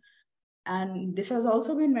 Mm-hmm. And this has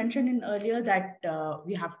also been mentioned in earlier, that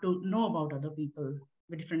we have to know about other people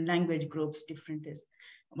with different language groups, different is.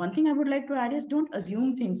 One thing I would like to add is, don't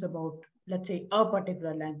assume things about, let's say, a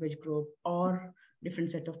particular language group or different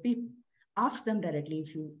set of people. Ask them directly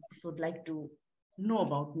if you would like to know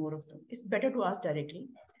about more of them. It's better to ask directly.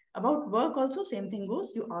 About work also, same thing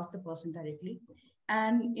goes. You ask the person directly.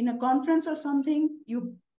 And in a conference or something,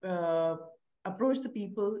 you approach the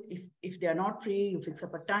people. If they are not free, you fix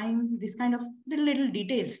up a time. This kind of the little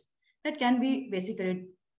details that can be basically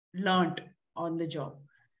learned on the job.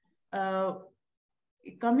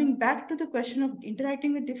 Coming back to the question of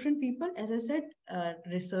interacting with different people, as I said,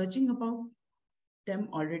 researching about them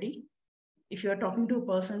already. If you're talking to a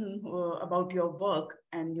person about your work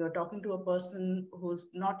and you're talking to a person who's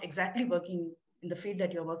not exactly working in the field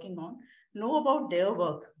that you're working on, know about their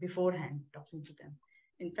work beforehand, talking to them.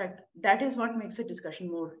 In fact, that is what makes a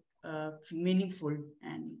discussion more meaningful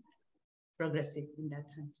and progressive in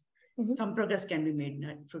that sense. Mm-hmm. Some progress can be made in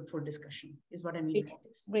a fruitful discussion, is what I mean by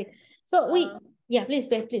this. Great. So please.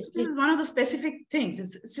 This is one of the specific things.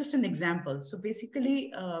 It's just an example. So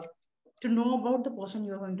basically, to know about the person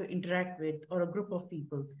you're going to interact with or a group of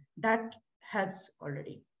people, that helps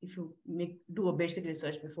already if you do a basic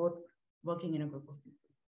research before working in a group of people.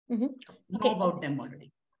 Mm-hmm. Know about them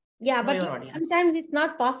already. Yeah, but sometimes it's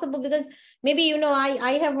not possible because maybe,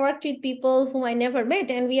 I have worked with people whom I never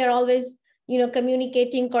met, and we are always,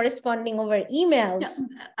 communicating, corresponding over emails.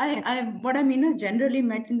 Yeah, what I mean is generally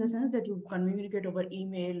met in the sense that you communicate over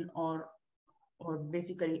email or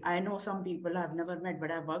basically, I know some people I've never met,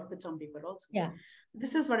 but I've worked with some people also. Yeah.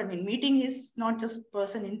 This is what I mean. Meeting is not just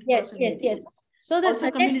person in person. Yes. So that's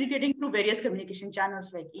also communicating through various communication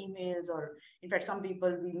channels like emails, or in fact, some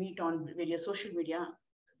people we meet on various social media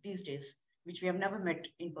these days, which we have never met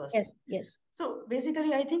in person. Yes. So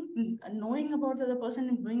basically, I think knowing about the other person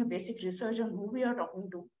and doing a basic research on who we are talking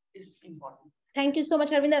to is important. Thank you so much,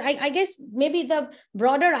 Harvinder. I guess maybe the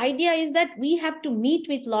broader idea is that we have to meet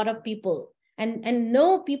with a lot of people and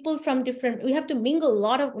know people from different, we have to mingle a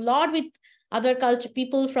lot with other culture,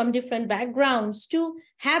 people from different backgrounds to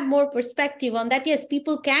have more perspective on that. Yes,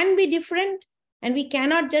 people can be different, and we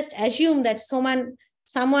cannot just assume that someone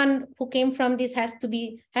who came from this has to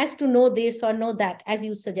know this or know that, as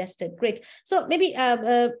you suggested. Great. So maybe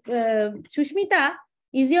Sushmita,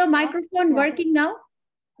 is your microphone working now?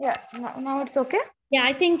 Yeah, now it's okay. Yeah,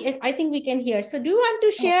 I think we can hear. So do you want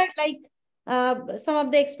to share some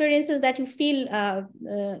of the experiences that you feel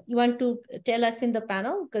you want to tell us in the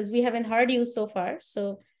panel, because we haven't heard you so far.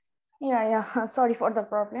 So yeah, sorry for the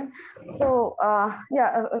problem. So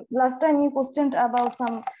last time you questioned about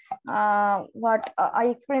some what I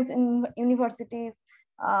experienced in universities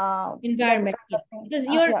environment, because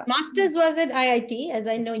your master's was at IIT, as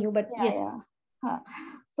I know you, but yes.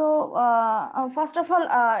 So first of all,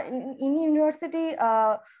 in university,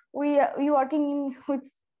 we working with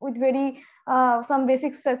very some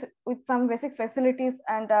basic facilities,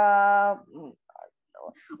 and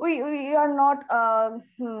we are not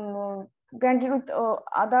granted with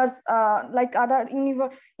others like other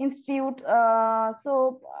institute.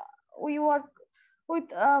 So we work with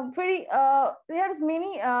very there's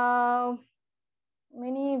many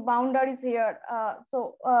boundaries here.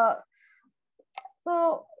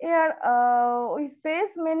 So here we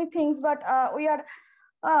face many things, but we are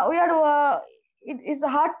it is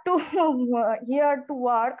hard to here to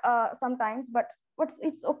work sometimes, but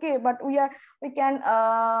it's okay. But we are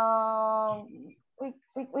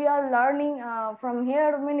learning from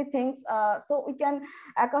here many things, so we can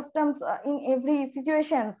accustom in every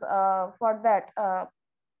situations for that.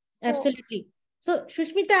 Absolutely. So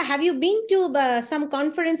Sushmita, have you been to some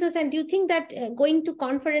conferences, and do you think that going to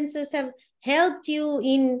conferences have helped you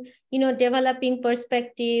in developing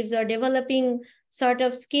perspectives or developing sort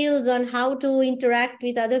of skills on how to interact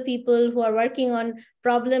with other people who are working on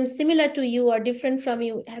problems similar to you or different from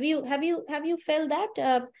you? Have you felt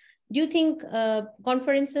that? Do you think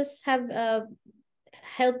conferences have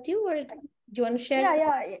helped you, or do you want to share?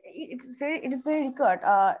 It is very good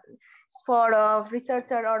for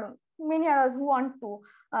researcher or many others who want to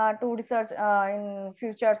research in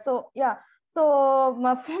future. So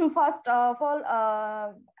first of all,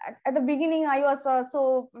 at the beginning I was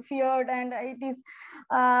so feared, and it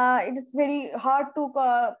is very hard to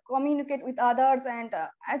communicate with others, and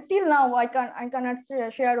until now I cannot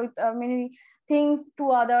share with many things to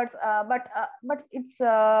others, but it's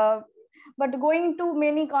but going to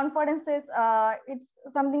many conferences, it's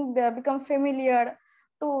something become familiar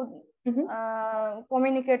to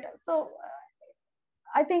communicate. So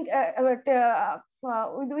I think with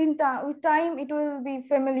time it will be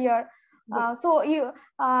familiar. So you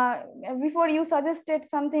before you suggested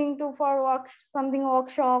something for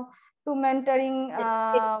workshop to mentoring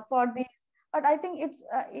for this, but I think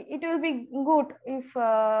it will be good if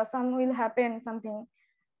some will happen something.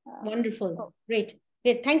 Wonderful. Great.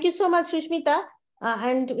 Thank you so much, Sushmita.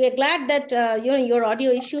 And we're glad that your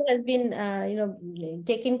audio issue has been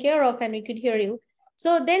taken care of, and we could hear you.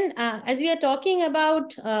 So then, as we are talking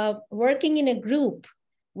about working in a group,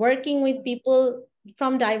 working with people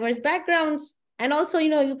from diverse backgrounds, and also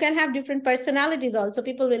you can have different personalities. Also,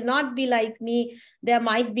 people will not be like me. There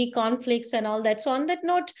might be conflicts and all that. So on that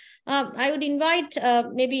note, I would invite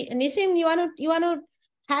maybe Nisim. You want to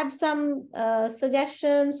have some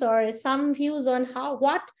suggestions or some views on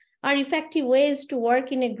what are effective ways to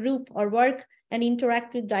work in a group or work and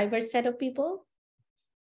interact with diverse set of people?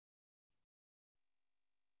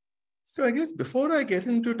 So I guess before I get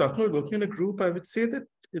into talking about working in a group, I would say that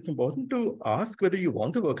it's important to ask whether you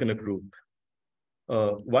want to work in a group.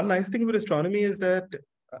 One nice thing about astronomy is that,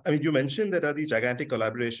 I mean, you mentioned there are these gigantic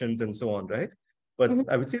collaborations and so on, right? But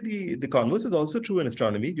I would say the converse is also true in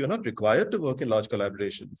astronomy. You're not required to work in large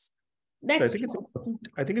collaborations. So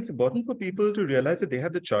I think it's important for people to realize that they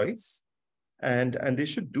have the choice, and they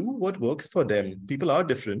should do what works for them. People are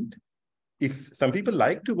different. If some people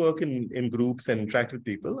like to work in groups and interact with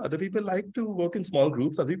people, other people like to work in small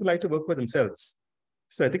groups, other people like to work by themselves.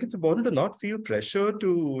 So I think it's important to not feel pressure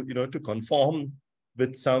to conform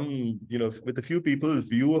with with a few people's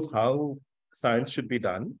view of how science should be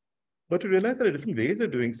done, but to realize there are different ways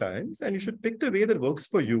of doing science, and you should pick the way that works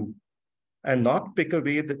for you, and not pick a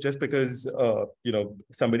way that just because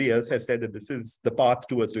somebody else has said that this is the path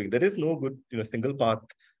towards doing. There is no good single path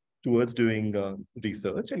towards doing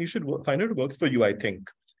research, and you should find out what works for you, I think.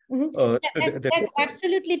 That's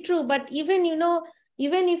absolutely true. But even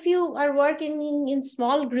if you are working in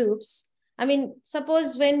small groups, I mean,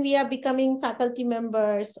 suppose when we are becoming faculty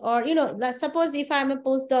members, or suppose if I'm a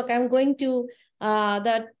postdoc, I'm going to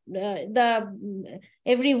every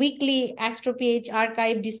weekly AstroPH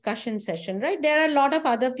archive discussion session, right? There are a lot of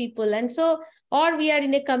other people. And so, or we are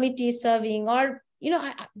in a committee serving, or,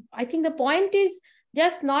 I think the point is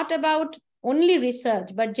just not about only research,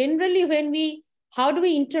 but generally how do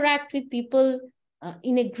we interact with people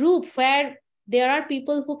in a group where there are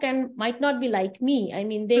people who might not be like me. I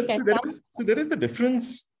mean, they can. So there is a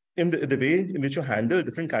difference in the way in which you handle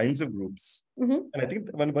different kinds of groups. Mm-hmm. And I think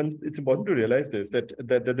it's important to realize this, that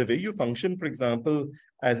the way you function, for example,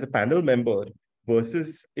 as a panel member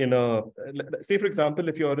versus say, for example,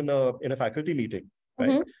 if you're in a faculty meeting, right?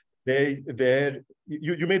 Mm-hmm. Where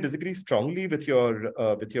you may disagree strongly with your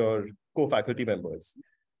co-faculty members,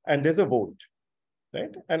 and there's a vote,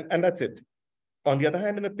 right? And that's it. On the other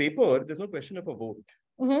hand, in the paper, there's no question of a vote.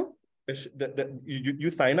 Mm-hmm. You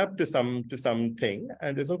sign up to something,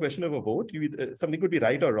 and there's no question of a vote. Something could be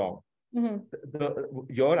right or wrong. Mm-hmm.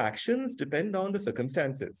 Your actions depend on the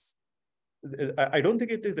circumstances. I don't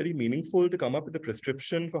think it is very meaningful to come up with a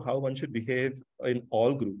prescription for how one should behave in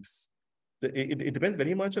all groups. It depends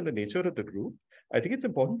very much on the nature of the group. I think it's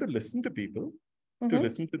important to listen to people, mm-hmm. to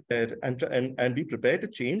listen to their and be prepared to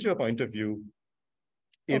change your point of view.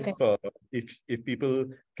 If people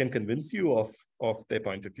can convince you of their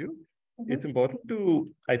point of view, mm-hmm. it's important to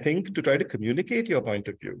try to communicate your point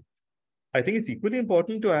of view. I think it's equally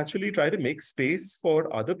important to actually try to make space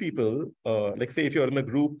for other people. Like, say, if you're in a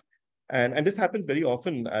group, and this happens very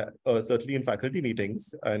often, certainly in faculty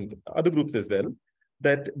meetings and other groups as well,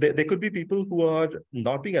 that there could be people who are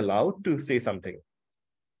not being allowed to say something,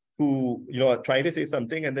 who are trying to say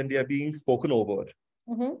something and then they are being spoken over.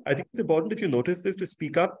 Mm-hmm. I think it's important, if you notice this, to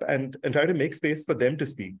speak up and try to make space for them to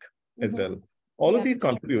speak, mm-hmm. as well. All of these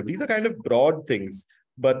contribute. These are kind of broad things,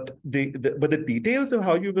 but the details of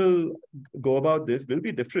how you will go about this will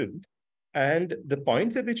be different. And the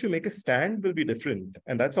points at which you make a stand will be different.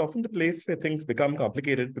 And that's often the place where things become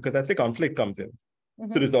complicated, because that's where conflict comes in. Mm-hmm.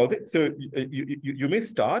 So resolve it. So you may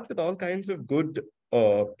start with all kinds of good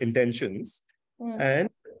intentions, and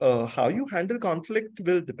how you handle conflict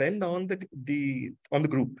will depend on the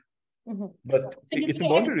group. Mm-hmm. But it's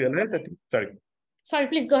important to realize that. Sorry,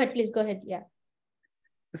 please go ahead. Yeah.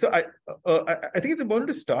 So I think it's important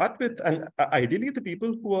to start with, and ideally the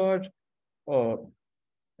people who are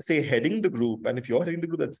say heading the group, and if you're heading the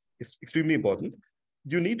group, that's extremely important.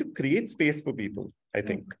 You need to create space for people, I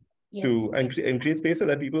think, yes. and create space so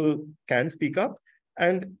that people can speak up,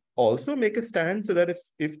 and also make a stand so that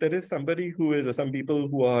if there is somebody who is, or some people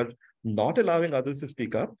who are not allowing others to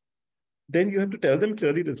speak up, then you have to tell them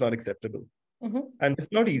clearly this is not acceptable. Mm-hmm. And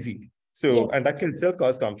it's not easy. So, and that can itself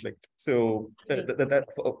cause conflict. So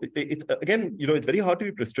again, it's very hard to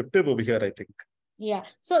be prescriptive over here, I think. Yeah.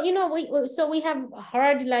 So, we have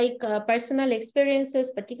heard like personal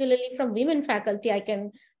experiences, particularly from women faculty. I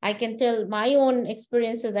can tell my own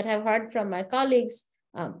experiences that I've heard from my colleagues,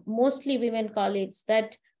 mostly women colleagues,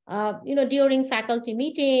 that during faculty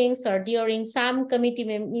meetings or during some committee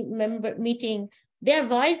member meeting, their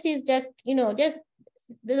voice is just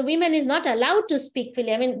the women is not allowed to speak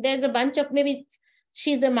freely. I mean, there's a bunch of, maybe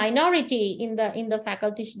she's a minority in the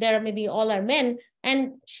faculty. There maybe all are men,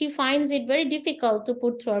 and she finds it very difficult to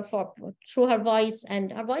put through her voice,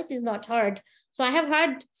 and her voice is not heard. So I have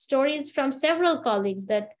heard stories from several colleagues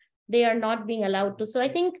that they are not being allowed to. So I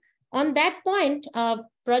think on that point,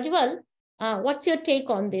 Prajwal, what's your take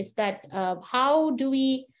on this? That how do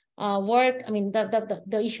we work? I mean,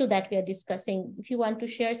 the issue that we are discussing. If you want to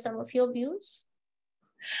share some of your views.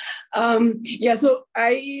 So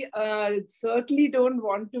I certainly don't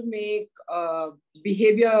want to make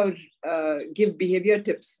give behavior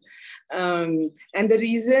tips. And the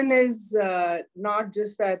reason is not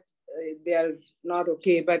just that they are not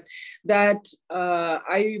okay, but that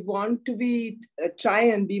I want to try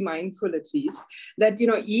and be mindful, at least, that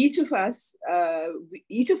each of us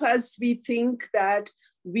we think that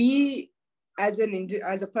we as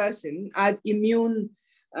a person are immune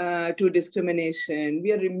to discrimination.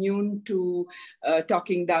 We are immune to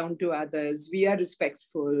talking down to others. We are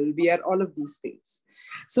respectful. We are all of these things.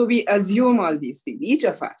 So we assume all these things, each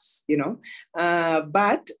of us,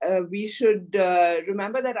 but we should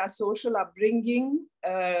remember that our social upbringing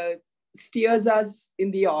steers us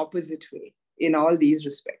in the opposite way in all these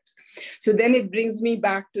respects. So then it brings me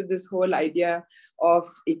back to this whole idea of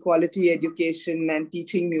equality education and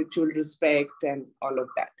teaching mutual respect and all of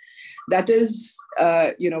that. That is,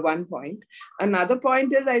 one point. Another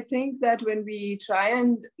point is, I think that when we try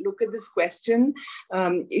and look at this question,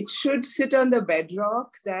 it should sit on the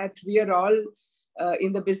bedrock that we are all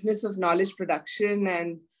in the business of knowledge production,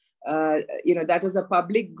 and that is a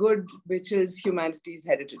public good, which is humanity's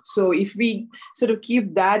heritage. So if we sort of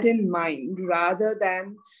keep that in mind, rather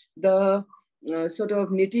than the sort of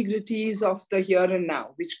nitty-gritties of the here and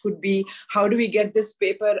now, which could be, how do we get this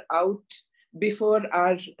paper out before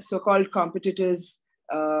our so-called competitors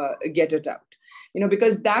get it out?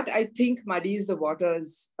 Because that, I think, muddies the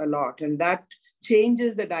waters a lot, and that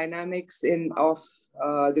changes the dynamics of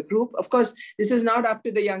the group. Of course, this is not up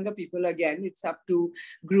to the younger people. Again, it's up to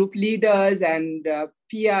group leaders and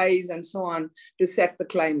PIs and so on to set the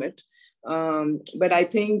climate. But I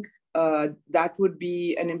think that would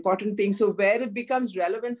be an important thing. So where it becomes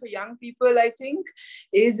relevant for young people, I think,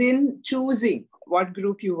 is in choosing what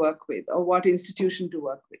group you work with or what institution to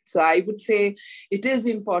work with. So I would say it is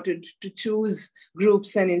important to choose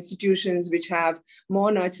groups and institutions which have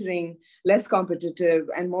more nurturing, less competitive,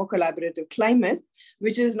 and more collaborative climate,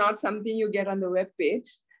 which is not something you get on the web page.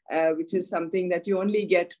 Which is something that you only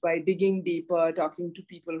get by digging deeper, talking to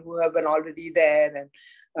people who have been already there,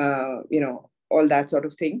 and all that sort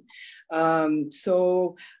of thing. And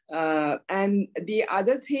the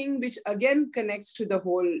other thing, which again connects to the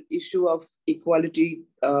whole issue of equality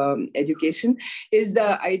education, is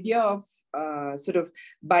the idea of sort of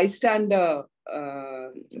bystander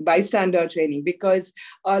training, because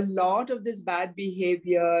a lot of this bad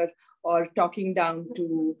behavior or talking down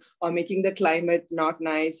to or making the climate not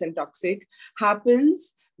nice and toxic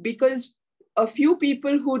happens because a few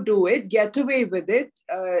people who do it get away with it,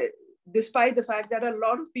 despite the fact that a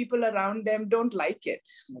lot of people around them don't like it.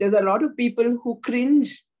 There's a lot of people who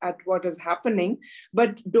cringe at what is happening,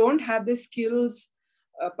 but don't have the skills,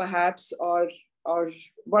 perhaps, or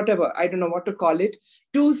whatever, I don't know what to call it,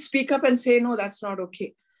 to speak up and say, no, that's not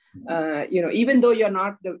okay. Even though you're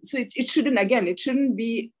not so it shouldn't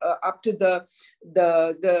be up to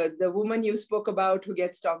the woman you spoke about who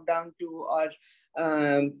gets talked down to, or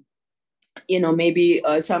maybe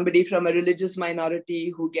somebody from a religious minority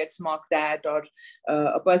who gets mocked at, or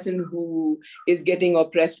a person who is getting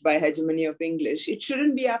oppressed by hegemony of English. It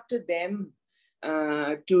shouldn't be up to them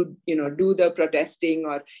to do the protesting,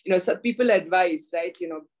 or so people advise, right,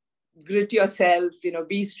 grit yourself,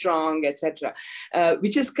 be strong, etc.,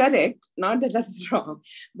 which is correct, not that that's wrong,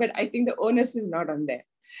 but I think the onus is not on them.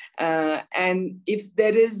 And if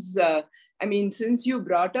there is since you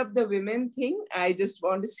brought up the women thing, I just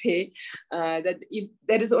want to say that if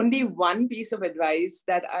there is only one piece of advice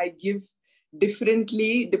that I give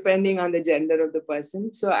differently depending on the gender of the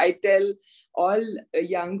person. So I tell all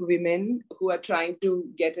young women who are trying to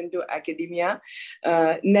get into academia,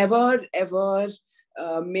 never ever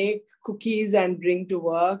make cookies and bring to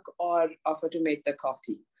work or offer to make the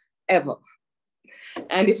coffee, ever.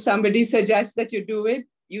 And if somebody suggests that you do it,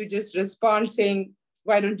 you just respond saying,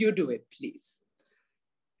 why don't you do it, please?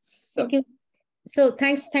 So. Thank you. So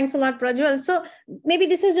thanks a lot, Prajwal. So maybe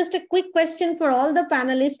this is just a quick question for all the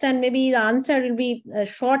panelists, and maybe the answer will be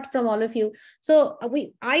short from all of you. So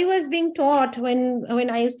I was being taught when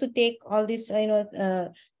I used to take all these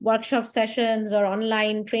workshop sessions or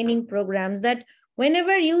online training programs, that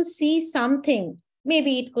whenever you see something,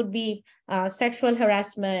 maybe it could be sexual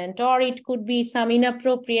harassment, or it could be some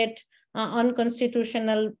inappropriate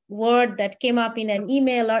unconstitutional word that came up in an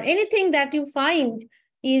email, or anything that you find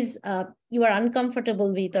is you are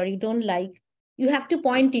uncomfortable with or you don't like, you have to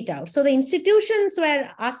point it out. So the institutions were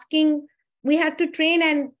asking, we had to train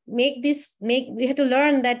and we had to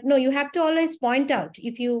learn that, no, you have to always point out.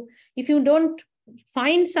 If you don't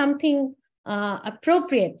find something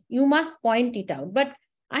appropriate, you must point it out. But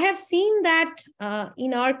I have seen that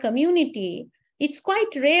in our community, it's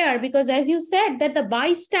quite rare, because as you said, that the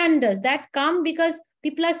bystanders that come because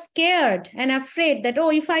people are scared and afraid that,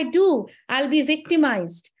 oh, if I do, I'll be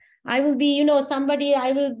victimized. I will be,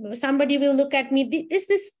 somebody will look at me.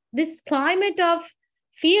 This climate of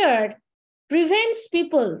fear prevents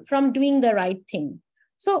people from doing the right thing.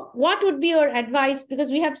 So what would be your advice?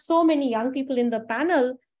 Because we have so many young people in the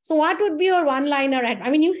panel. So what would be your one-liner?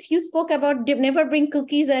 You spoke about never bring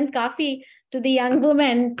cookies and coffee to the young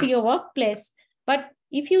woman to your workplace. But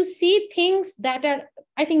if you see things that are,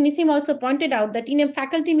 I think Nisim also pointed out that in a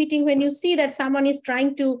faculty meeting, when you see that someone is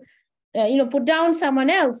trying to, put down someone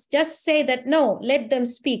else, just say that, no, let them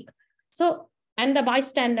speak. So, and the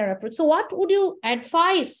bystander approach. So what would you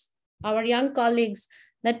advise our young colleagues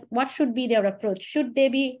that what should be their approach? Should they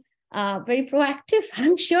be very proactive?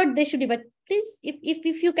 I'm sure they should be, but please,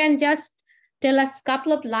 if you can just tell us a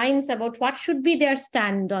couple of lines about what should be their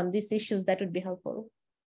stand on these issues, that would be helpful.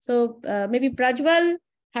 So maybe Prajwal,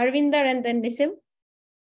 Harvinder, and then Nisim.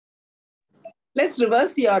 Let's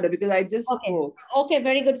reverse the order because I just spoke. Okay,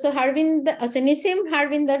 very good. So Nisim,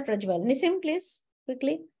 Harvinder, Prajwal. Nisim, please,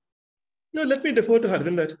 quickly. No, let me defer to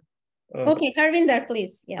Harvinder. Okay, Harvinder,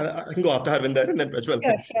 please. Yeah. I can go after Harvinder and then Prajwal.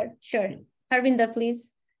 Sure. Harvinder,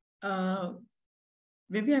 please.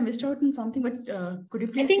 Maybe I missed out on something, but could you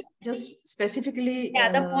please just specifically?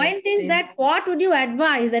 Yeah, the point is that what would you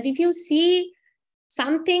advise that if you see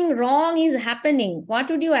something wrong is happening, what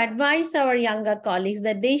would you advise our younger colleagues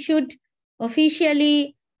that they should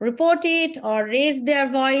officially report it or raise their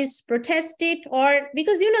voice, protest it, or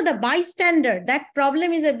because the bystander, that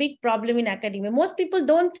problem is a big problem in academia. Most people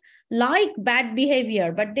don't like bad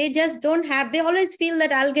behavior, but they just don't have, they always feel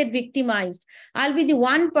that I'll get victimized. I'll be the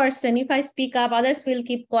one person, if I speak up, others will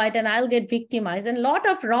keep quiet and I'll get victimized. And a lot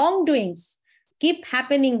of wrongdoings keep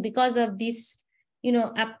happening because of this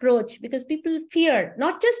approach, because people fear,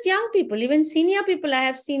 not just young people, even senior people I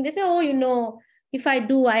have seen, they say, oh, if I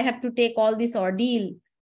do, I have to take all this ordeal.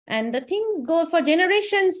 And the things go for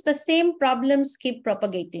generations, the same problems keep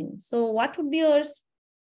propagating. So what would be your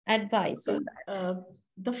advice on that?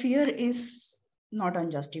 The fear is not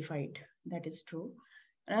unjustified. That is true.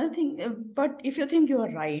 Another thing, but if you think you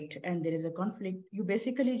are right and there is a conflict, you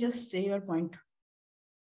basically just say your point,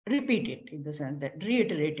 repeat it in the sense that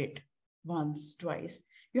reiterate it once, twice.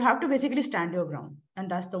 You have to basically stand your ground.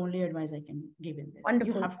 And that's the only advice I can give in this.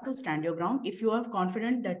 Wonderful. You have to stand your ground if you are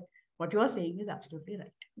confident that what you are saying is absolutely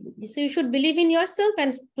right. So you should believe in yourself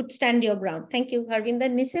and stand your ground. Thank you, Harvinder.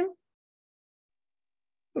 Nissim?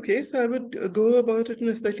 Okay, so I would go about it in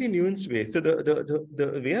a slightly nuanced way. So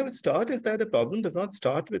the way I would start is that the problem does not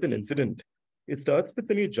start with an incident. It starts with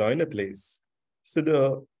when you join a place.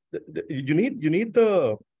 So you need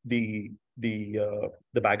the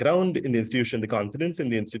background in the institution, the confidence in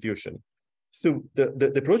the institution. So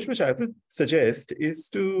the approach which I would suggest is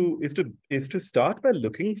to start by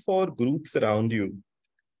looking for groups around you,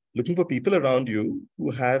 looking for people around you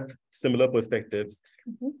who have similar perspectives,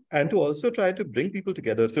 and to also try to bring people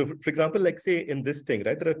together. So for example, like say in this thing,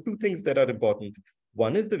 right, there are two things that are important.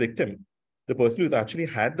 One is the victim, the person who's actually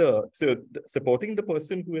had supporting the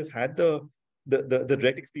person who has had the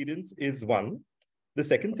direct experience is one. The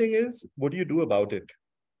second thing is, what do you do about it?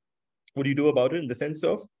 What do you do about it in the sense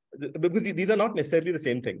of, because these are not necessarily the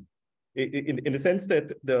same thing, in the sense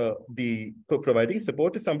that the providing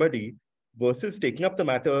support to somebody versus taking up the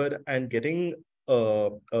matter and getting a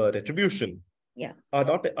retribution are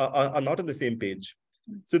not on the same page.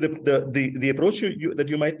 So the approach that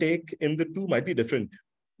you might take in the two might be different.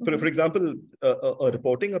 For example,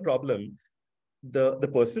 reporting a problem, the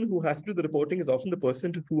person who has to do the reporting is often the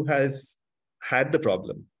person who has had the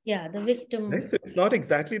problem. Yeah, the victim. Right? So it's not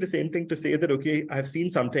exactly the same thing to say that, okay, I've seen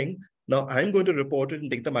something, now I'm going to report it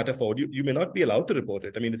and take the matter forward. You may not be allowed to report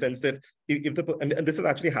it. I mean, in the sense that and this has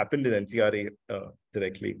actually happened in NCRA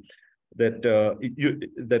directly, that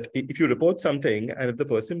if you report something and if the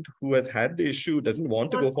person who has had the issue doesn't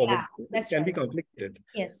want to go forward, it can be complicated.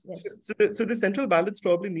 Yes. So the central balance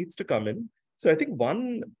probably needs to come in. So I think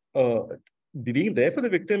one, being there for the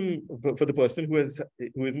victim, for the person who is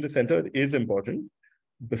in the center is important.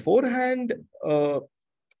 Beforehand,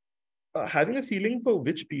 having a feeling for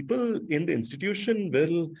which people in the institution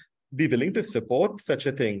will be willing to support such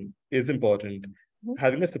a thing is important.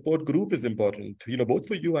 Having a support group is important, both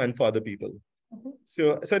for you and for other people.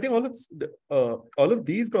 So I think all of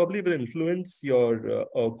these probably will influence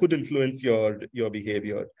could influence your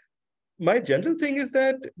behavior. My general thing is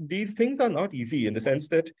that these things are not easy, in the sense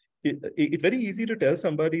that it's very easy to tell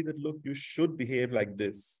somebody that, look, you should behave like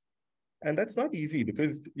this. And that's not easy,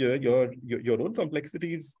 because your own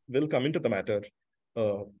complexities will come into the matter,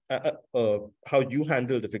 how you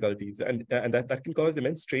handle difficulties, and that can cause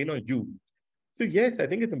immense strain on you. So yes, I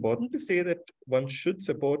think it's important to say that one should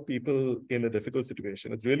support people in a difficult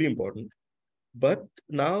situation. It's really important. But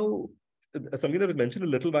now, something that was mentioned a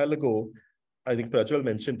little while ago, I think Prajwal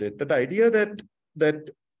mentioned it, that the idea that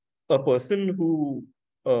a person who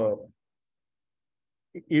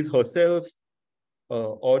is herself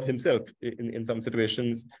or himself in some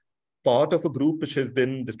situations part of a group which has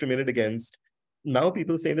been discriminated against, now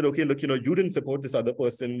people saying that, okay, look, you didn't support this other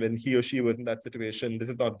person when he or she was in that situation, this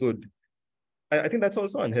is not good. I think that's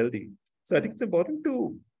also unhealthy. So I think it's important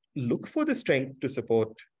to look for the strength to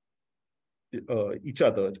support each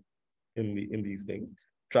other in these things.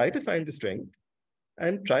 Try to find the strength,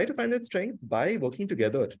 and try to find that strength by working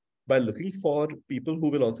together, by looking for people who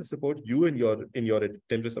will also support you in your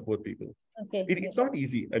attempt to support people. Okay. It's not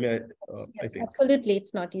easy. I mean, I think. Absolutely,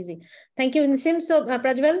 it's not easy. Thank you, Nissim. So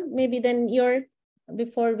Prajwal, maybe then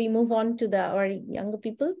before we move on to our younger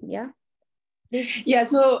people. Yeah. Yeah,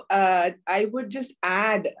 so I would just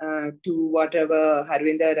add to whatever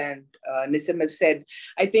Harvinder and Nissim have said.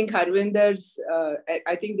 I think Harvinder's,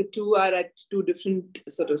 I think the two are at two different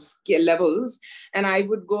sort of scale levels, and I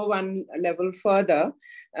would go one level further.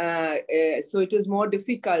 So it is more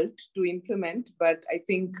difficult to implement, but I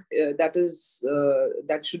think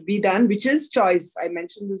that should be done, which is choice. I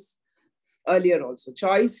mentioned this earlier also.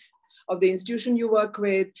 Choice of the institution you work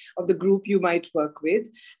with, of the group you might work with.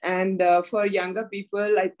 And for younger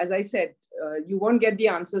people, as I said, you won't get the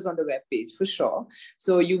answers on the webpage for sure.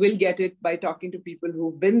 So you will get it by talking to people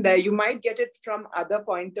who've been there. You might get it from other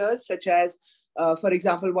pointers, such as, for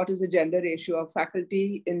example, what is the gender ratio of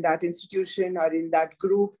faculty in that institution or in that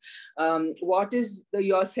group? What is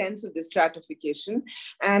your sense of the stratification?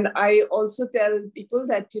 And I also tell people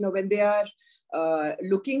that, when they are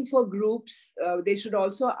looking for groups, they should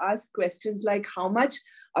also ask questions like, how much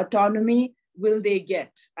autonomy will they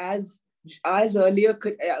get as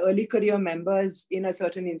early career members in a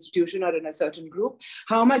certain institution or in a certain group?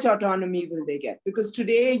 How much autonomy will they get? Because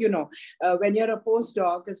today, when you're a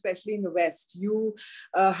postdoc, especially in the West, you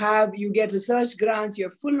get research grants, you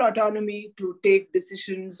have full autonomy to take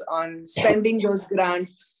decisions on spending those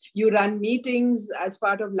grants. You run meetings as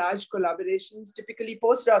part of large collaborations. Typically,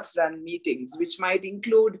 postdocs run meetings, which might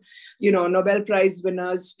include, Nobel Prize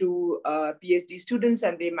winners to PhD students,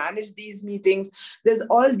 and they manage these meetings. There's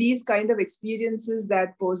all these kind of experiences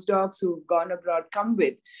that postdocs who've gone abroad come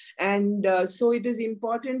with. And so it is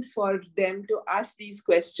important for them to ask these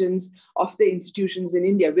questions of the institutions in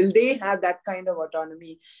India. Will they have that kind of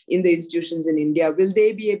autonomy in the institutions in India? Will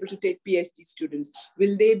they be able to take PhD students?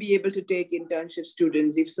 Will they be able to take internship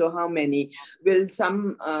students? If so, how many? Will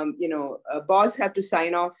some, boss have to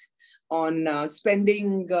sign off on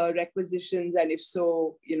spending requisitions? And if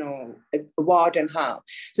so, what and how?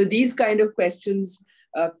 So these kind of questions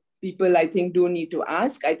people, I think, do need to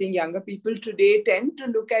ask. I think younger people today tend to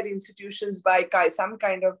look at institutions by some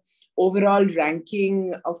kind of overall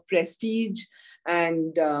ranking of prestige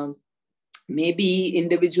and maybe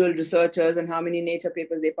individual researchers and how many Nature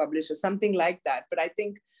papers they publish or something like that. But I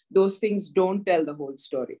think those things don't tell the whole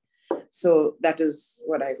story. So that is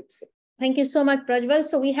what I would say. Thank you so much, Prajwal.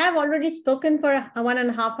 So we have already spoken for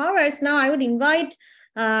 1.5 hours. Now I would invite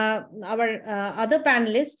our other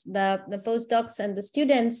panelists, the postdocs and the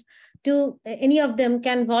students, to any of them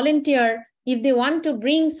can volunteer if they want to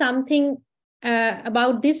bring something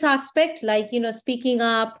about this aspect, like, speaking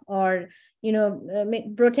up or,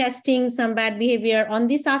 protesting some bad behavior on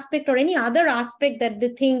this aspect or any other aspect that they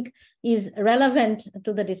think is relevant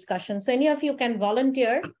to the discussion. So any of you can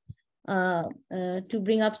volunteer to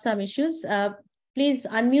bring up some issues. Please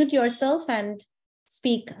unmute yourself and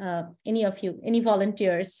speak, any of you, any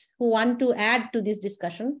volunteers who want to add to this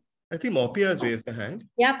discussion. I think Mopia has raised her hand.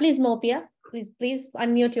 Yeah, please, Mopia, please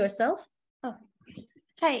unmute yourself. Oh.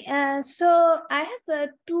 Hi, so I have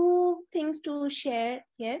two things to share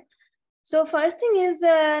here. So first thing is,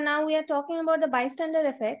 now we are talking about the bystander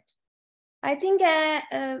effect. I think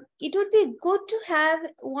it would be good to have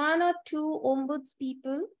 1 or 2 ombuds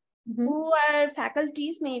people who are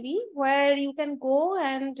faculties maybe, where you can go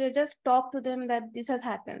and just talk to them that this has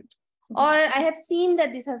happened, or I have seen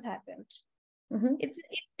that this has happened. It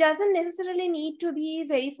doesn't necessarily need to be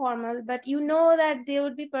very formal, but that there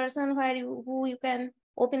would be person who you can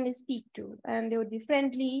openly speak to, and they would be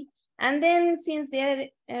friendly. And then since they're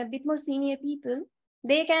a bit more senior people,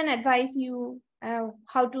 they can advise you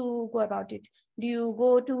how to go about it. Do you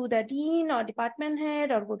go to the dean or department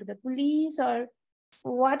head, or go to the police, or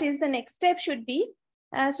what is the next step should be?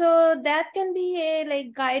 So that can be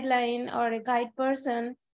a guideline or a guide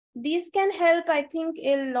person. This can help, I think,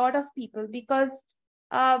 a lot of people, because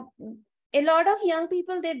a lot of young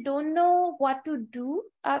people, they don't know what to do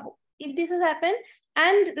if this has happened.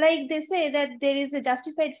 And like they say that there is a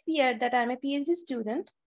justified fear that I'm a PhD student,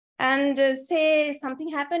 and say something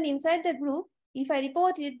happened inside the group. If I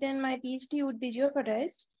report it, then my PhD would be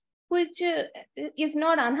jeopardized, which is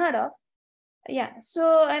not unheard of. Yeah,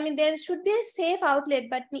 so I mean, there should be a safe outlet,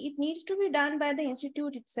 but it needs to be done by the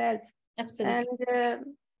institute itself. Absolutely. And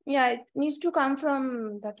yeah, it needs to come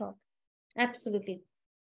from the top. Absolutely.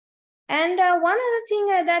 And one other thing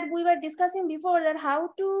that we were discussing before, that how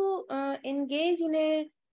to engage in a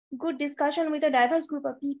good discussion with a diverse group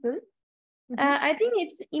of people. I think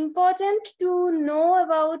it's important to know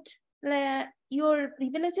about your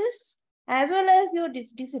privileges as well as your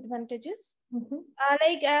disadvantages.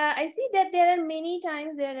 I see that there are many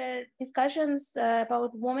times there are discussions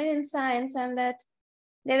about women in science, and that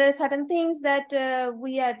there are certain things that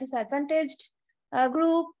we are disadvantaged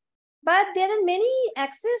group, but there are many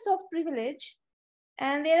access of privilege,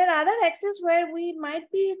 And there are other access where we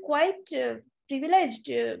might be quite privileged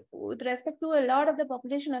with respect to a lot of the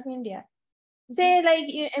population of India. Say like,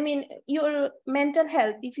 I mean, your mental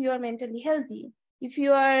health, if you are mentally healthy, if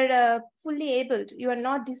you are fully able, you are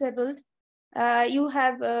not disabled, you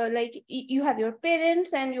have you have your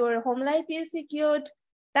parents and your home life is secured.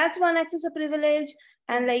 That's one access of privilege.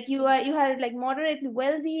 And like you are like moderately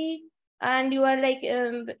wealthy, and you are like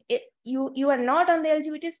you are not on the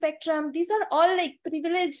LGBT spectrum. These are all like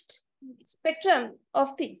privileged spectrum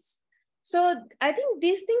of things. So I think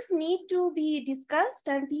these things need to be discussed,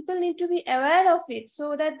 and people need to be aware of it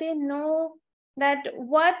so that they know that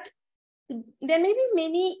there may be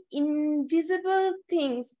many invisible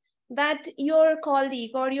things that your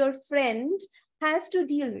colleague or your friend has to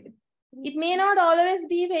deal with. It may not always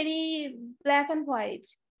be very black and white.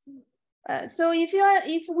 So if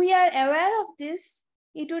we are aware of this,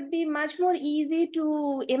 it would be much more easy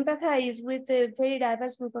to empathize with a very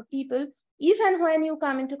diverse group of people if and when you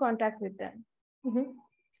come into contact with them.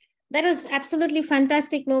 That was absolutely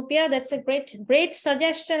fantastic, Mopia. That's a great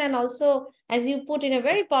suggestion. And also, as you put in a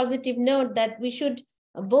very positive note, that we should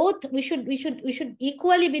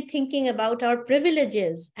equally be thinking about our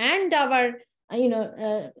privileges and our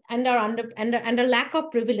and our lack of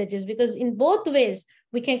privileges, because in both ways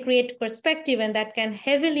we can create perspective, and that can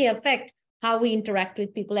heavily affect how we interact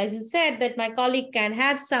with people. As you said, that my colleague can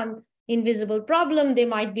have some invisible problem. They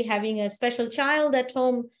might be having a special child at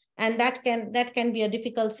home, and that can be a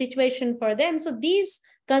difficult situation for them. So these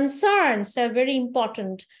concerns are very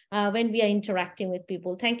important when we are interacting with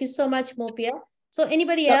people. Thank you so much, Mopia. So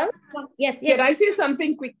anybody else? Yes. Can I say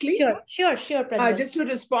something quickly? Sure, President. Just to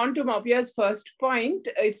respond to Mopia's first point,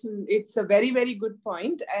 it's a very, very good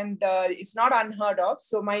point, and it's not unheard of.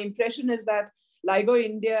 So my impression is that LIGO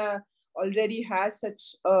India already has such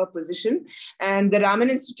a position, and the Raman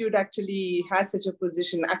Institute actually has such a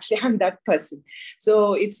position. Actually, I'm that person.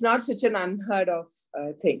 So it's not such an unheard of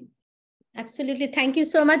thing. Absolutely. Thank you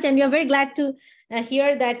so much. And we are very glad to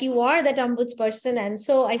hear that you are that ombudsperson. And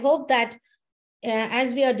so I hope that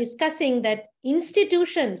as we are discussing, that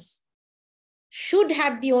institutions should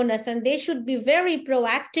have the onus, and they should be very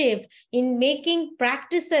proactive in making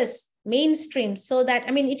practices mainstream, so that,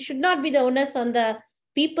 I mean, it should not be the onus on the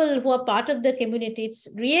people who are part of the community. It's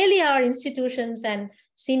really our institutions and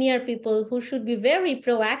senior people who should be very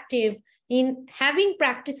proactive in having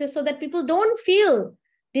practices so that people don't feel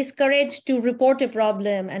discouraged to report a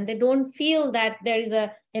problem, and they don't feel that there is an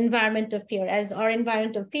environment of fear, as our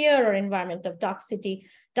environment of fear or environment of toxicity,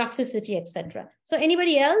 etc. So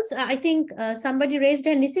anybody else? I think somebody raised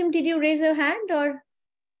a hand. Nisim, did you raise your hand or?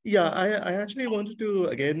 Yeah, I actually wanted to,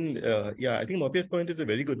 again, I think Mopia's point is a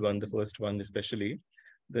very good one, the first one especially,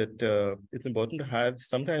 that it's important to have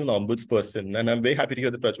some kind of ombudsperson. And I'm very happy to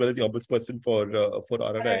hear that Prajwal is the ombudsperson for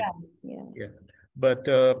RRI. Yeah. But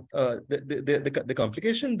the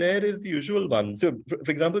complication there is the usual one. So,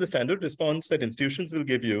 for example, the standard response that institutions will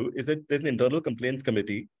give you is that there's an internal complaints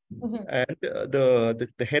committee, and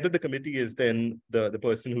the head of the committee is then the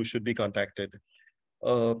person who should be contacted.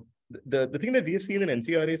 The thing that we have seen in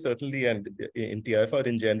NCRA certainly, and in TIFR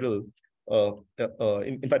in general,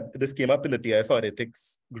 in fact, this came up in the TIFR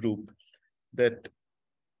ethics group, that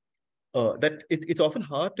it's often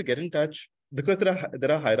hard to get in touch, because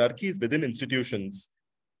there are hierarchies within institutions.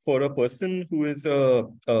 For a person who is a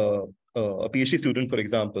PhD student, for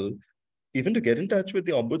example, even to get in touch with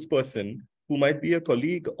the ombudsperson, who might be a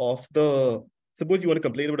colleague of suppose you want to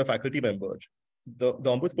complain about a faculty member, the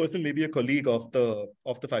ombudsperson may be a colleague of the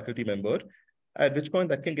faculty member, at which point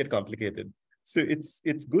that can get complicated. So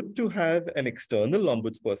it's good to have an external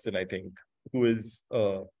ombudsperson, I think, who is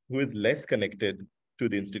less connected to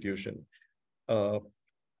the institution.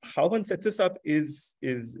 How one sets this up is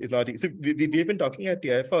not easy. So we've been talking at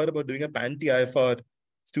TIFR about doing a pan-TIFR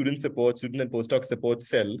student and postdoc support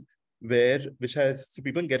cell, so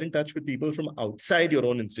people can get in touch with people from outside your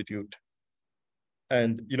own institute,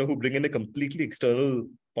 and who bring in a completely external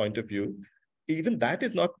point of view. Even that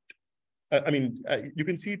is not, you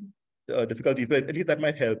can see difficulties, but at least that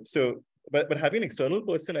might help. So, but having an external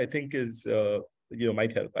person, I think, is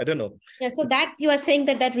might help. I don't know. Yeah. So that you are saying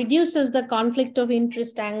that reduces the conflict of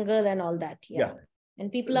interest angle and all that. Yeah.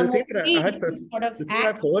 And people are more free to sort of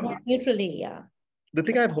act more neutrally. Yeah. The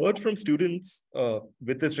thing I've heard from students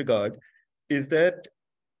with this regard is that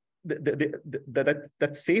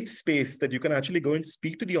that safe space that you can actually go and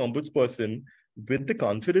speak to the ombudsperson with the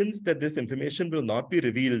confidence that this information will not be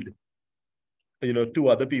revealed, to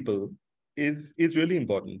other people is really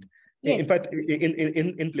important. Yes. In fact,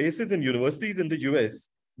 in places, in universities in the US,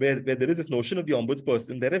 where there is this notion of the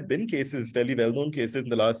ombudsperson, there have been cases, fairly well-known cases in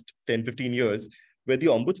the last 10, 15 years, where the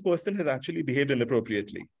ombudsperson has actually behaved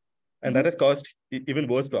inappropriately. And that has caused even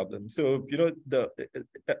worse problems. So, you know,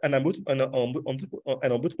 an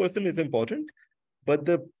ombudsperson is important, but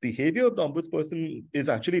the behavior of the ombudsperson is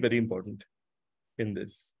actually very important in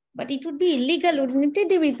this. But it would be illegal, wouldn't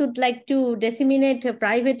it, if it would like to disseminate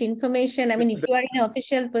private information? I mean, if you are in an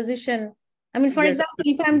official position, I mean, for example,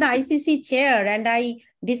 if I'm the ICC chair and I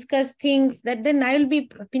discuss things, that then I will be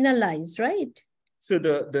penalized, right? So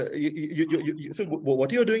so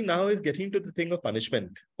what you're doing now is getting into the thing of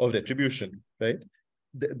punishment or retribution, right?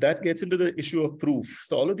 That gets into the issue of proof.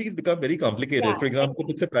 So all of these become very complicated. Yeah, For example,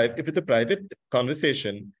 if it's a private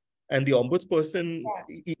conversation and the ombudsperson,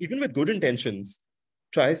 even with good intentions,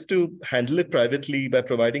 tries to handle it privately by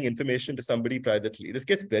providing information to somebody privately, this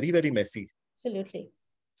gets very, very messy. Absolutely.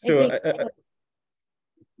 So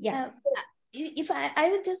yeah. If I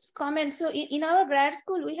would just comment, so in our grad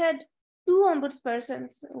school, we had two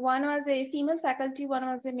ombudspersons. One was a female faculty, one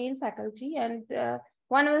was a male faculty, and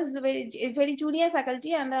one was very junior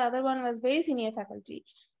faculty, and the other one was very senior faculty.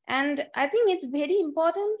 And I think it's very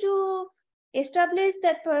important to establish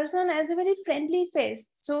that person as a very friendly face,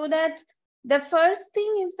 so that the first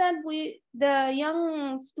thing is that the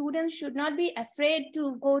young students should not be afraid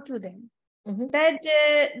to go to them. That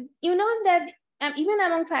you know that even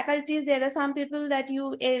among faculties, there are some people that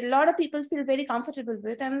a lot of people feel very comfortable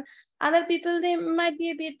with, and other people, they might be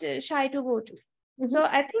a bit shy to go to. So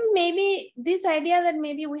I think maybe this idea that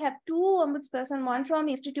maybe we have two ombudsperson, one from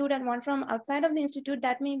institute and one from outside of the institute,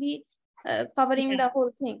 that may be covering the whole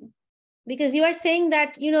thing. Because you are saying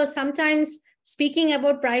that, you know, sometimes speaking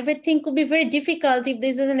about private thing could be very difficult if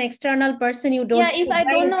this is an external person you don't. Yeah, if I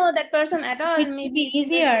don't know that person at all, it may be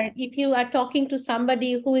easier if you are talking to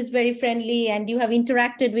somebody who is very friendly and you have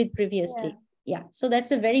interacted with previously. Yeah, so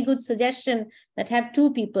that's a very good suggestion, that have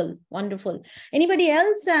two people. Wonderful. Anybody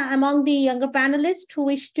else among the younger panelists who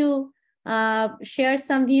wish to share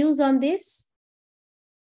some views on this?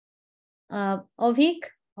 Ovik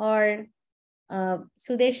or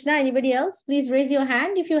Sudeshna, anybody else? Please raise your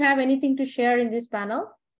hand if you have anything to share in this panel,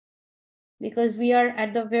 because we are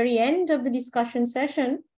at the very end of the discussion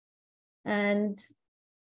session. And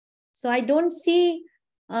so I don't see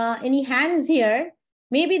any hands here.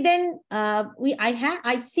 Maybe then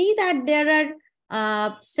I see that there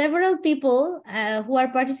are several people who are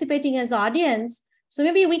participating as audience. So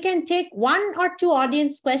maybe we can take one or two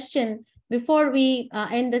audience questions before we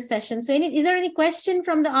end the session. So is there any question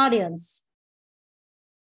from the audience?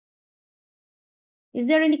 Is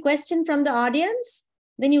there any question from the audience?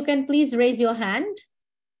 Then you can please raise your hand.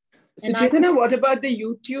 So Chaitanya, what about the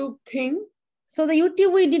YouTube thing? So the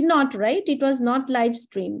YouTube we did not, right? It was not live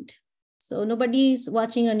streamed. So nobody is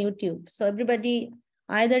watching on YouTube. So everybody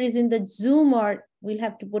either is in the Zoom or we'll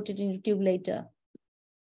have to put it in YouTube later.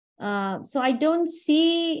 So I don't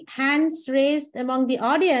see hands raised among the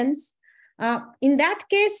audience. In that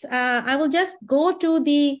case, I will just go to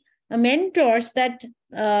the mentors that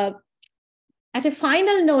at a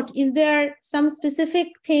final note, is there some specific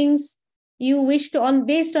things you wish to,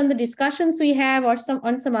 based on the discussions we have, or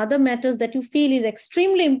on some other matters that you feel is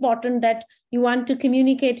extremely important that you want to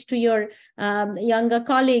communicate to your younger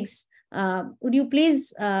colleagues? Would you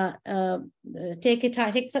please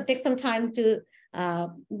take some time to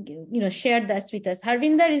share this with us?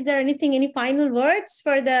 Harvinder, is there any final words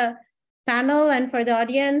for the panel and for the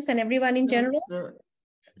audience and everyone in general?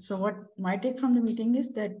 So what my take from the meeting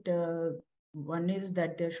is that one is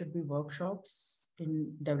that there should be workshops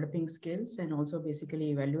in developing skills and also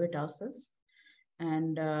basically evaluate ourselves.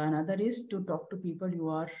 And another is to talk to people you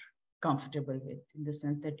are comfortable with, in the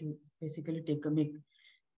sense that you basically take a make.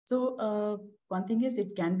 So one thing is,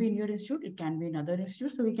 it can be in your institute, it can be in other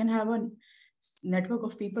institutes. So we can have a network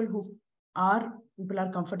of people who people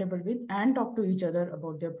are comfortable with, and talk to each other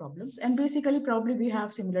about their problems. And basically probably we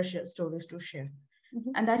have similar stories to share.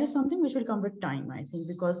 And that is something which will come with time, I think,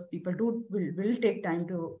 because people will take time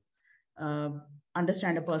to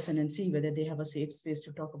understand a person and see whether they have a safe space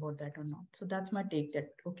to talk about that or not. So that's my take,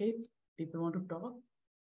 that, okay, people want to talk,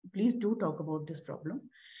 please do talk about this problem.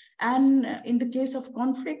 And in the case of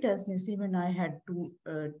conflict, as Naseem and I had two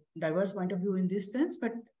diverse point of view in this sense,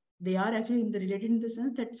 but they are actually related in the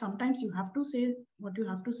sense that sometimes you have to say what you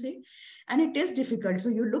have to say, and it is difficult. So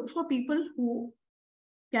you look for people who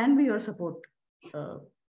can be your support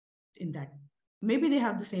in that. Maybe they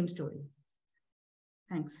have the same story.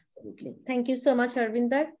 Thanks. Thank you so much,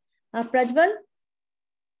 Harvinder. Prajwal,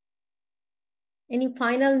 any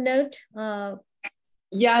final note?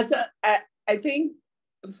 Yeah, so I think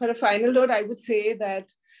for a final note, I would say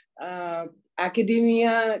that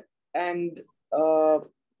academia and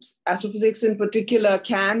astrophysics in particular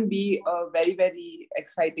can be a very, very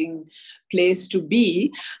exciting place to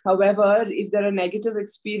be. However, if there are negative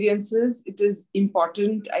experiences, it is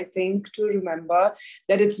important, I think, to remember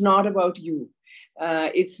that it's not about you.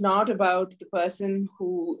 It's not about the person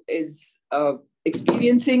who is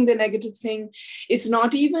experiencing the negative thing. It's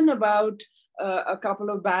not even about a couple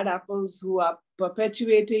of bad apples who are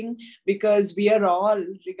perpetuating, because we are all,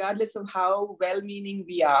 regardless of how well-meaning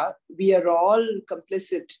we are all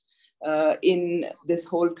complicit in this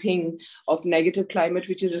whole thing of negative climate,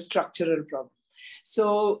 which is a structural problem.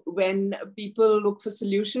 So when people look for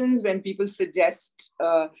solutions, when people suggest,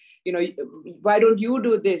 why don't you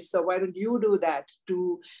do this or why don't you do that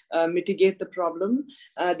to mitigate the problem,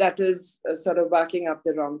 that is sort of barking up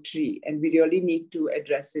the wrong tree, and we really need to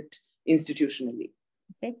address it institutionally.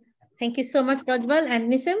 Okay, thank you so much, Prajwal.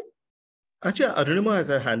 And Nisim? Actually, Arunima has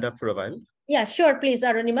a hand up for a while. Yeah, sure, please,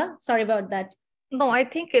 Arunima. Sorry about that. No, I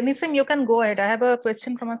think, Nisim, you can go ahead. I have a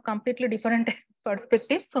question from a completely different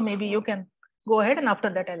perspective, so maybe you can go ahead, and after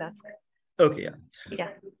that I'll ask. Okay, yeah.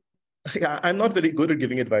 Yeah, I'm not very good at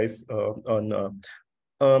giving advice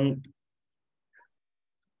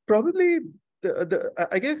probably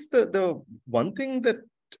I guess the one thing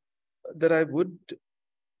that I would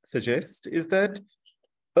suggest is that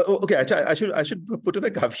okay, actually, I should put in a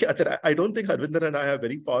caveat that I don't think Harvinder and I are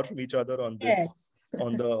very far from each other on this. Yes.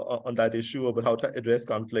 on that issue about how to address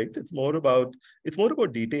conflict. It's more about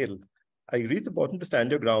detail. I agree it's important to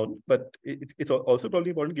stand your ground, but it's also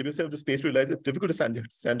probably important to give yourself the space to realize it's difficult to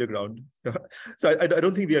stand your ground. So I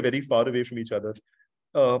don't think we are very far away from each other.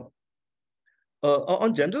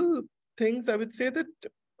 On general things, I would say that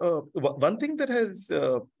one thing that has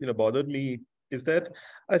bothered me is that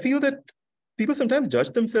I feel that people sometimes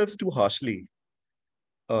judge themselves too harshly,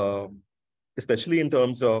 especially in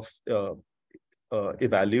terms of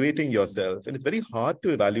evaluating yourself. And it's very hard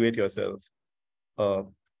to evaluate yourself,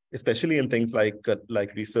 especially in things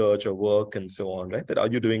like research or work and so on, right? That are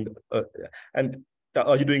you doing, and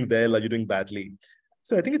are you doing well? Are you doing badly?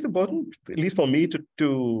 So I think it's important, at least for me,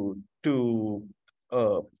 to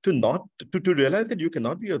realize that you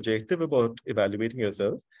cannot be objective about evaluating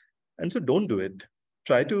yourself, and so don't do it.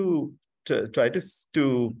 Try to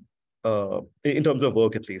in terms of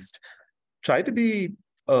work at least, try to be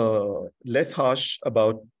less harsh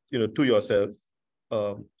about to yourself,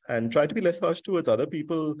 and try to be less harsh towards other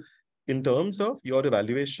people in terms of your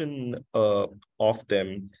evaluation of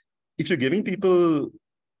them. If you're giving people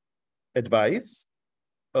advice,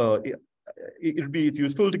 it's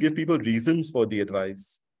useful to give people reasons for the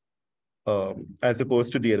advice, as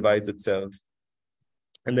opposed to the advice itself,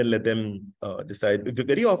 and then let them decide.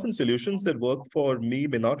 Very often solutions that work for me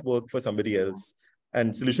may not work for somebody else,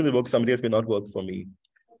 and solutions that work for somebody else may not work for me.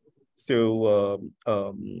 So,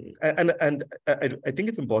 and I think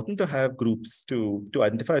it's important to have groups to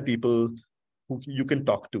identify people who you can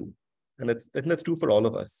talk to, and that's true for all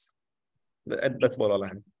of us. And that's all I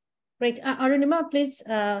have. Great. Arunima, please,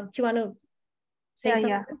 do you want to say something?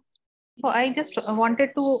 Yeah. So I just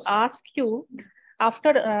wanted to ask you, after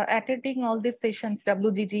attending all these sessions,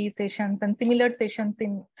 WGG sessions and similar sessions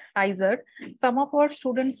in ISER, some of our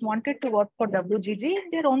students wanted to work for WGG in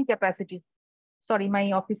their own capacity. Sorry,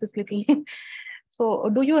 my office is little. So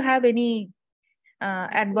do you have any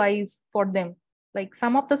advice for them? Like,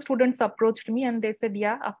 some of the students approached me and they said,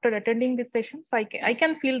 yeah, after attending these sessions, I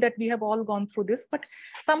can feel that we have all gone through this, but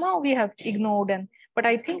somehow we have ignored. But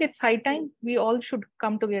I think it's high time we all should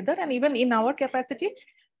come together, and even in our capacity,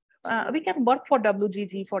 we can work for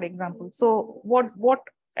WGG, for example. So what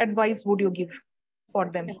advice would you give for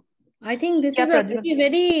them? I think this is a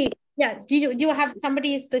very, yeah. Do you have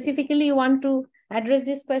somebody specifically you want to address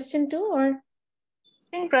this question to, or? I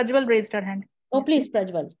think Prajwal raised her hand. Oh, please,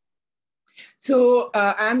 Prajwal. So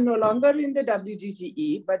I'm no longer in the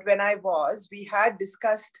WGGE, but when I was, we had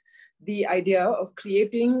discussed the idea of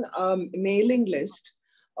creating a mailing list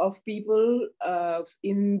of people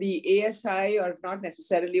in the ASI, or not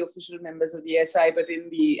necessarily official members of the ASI, but in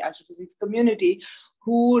the astrophysics community,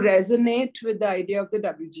 who resonate with the idea of the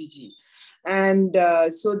WGG. And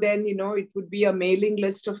so then, it would be a mailing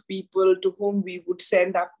list of people to whom we would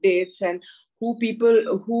send updates, and who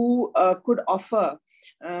could offer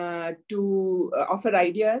offer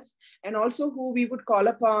ideas, and also who we would call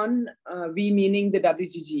upon, we meaning the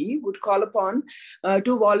WGG, would call upon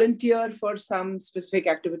to volunteer for some specific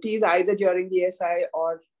activities, either during the ASI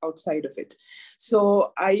or outside of it.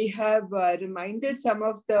 So I have reminded some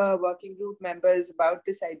of the working group members about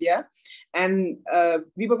this idea, and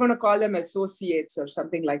we were going to call them associates or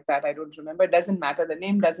something like that. I don't remember. It doesn't matter. The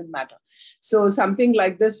name doesn't matter. So something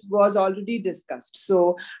like this was already discussed.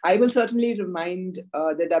 So I will certainly remind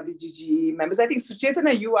the WGG members. I think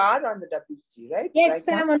Suchetana, you are on the WGG, right? Yes,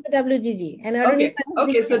 right I'm on the WGG. And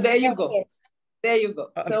okay, so there you yes, go. Yes. There you go.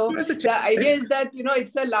 So the idea is that,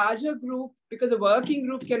 it's a larger group, because a working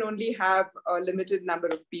group can only have a limited number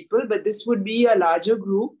of people, but this would be a larger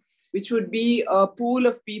group, which would be a pool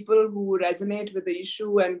of people who resonate with the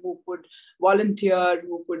issue and who could volunteer,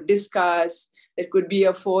 who could discuss. It could be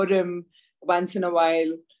a forum once in a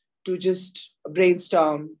while to just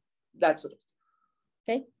brainstorm, that sort of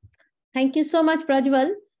thing. Okay. Thank you so much,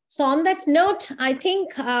 Prajwal. So on that note, I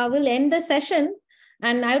think we'll end the session.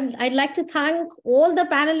 And I'd like to thank all the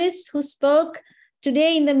panelists who spoke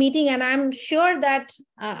today in the meeting. And I'm sure that,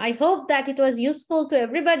 I hope that it was useful to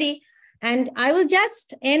everybody. And I will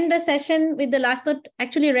just end the session with the last note,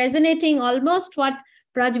 actually resonating almost what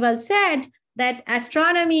Prajwal said, that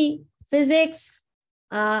astronomy, physics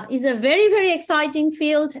is a very, very exciting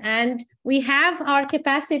field. And we have our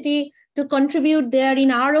capacity to contribute there in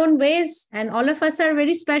our own ways. And all of us are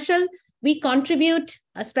very special. We contribute,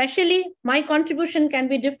 especially my contribution can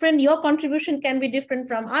be different. Your contribution can be different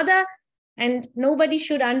from other, and nobody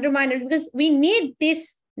should undermine it, because we need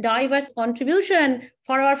this diverse contribution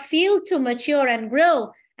for our field to mature and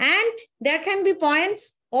grow. And there can be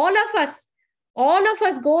points, all of us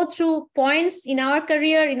go through points in our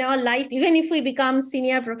career, in our life, even if we become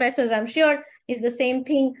senior professors, I'm sure is the same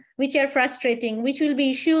thing, which are frustrating, which will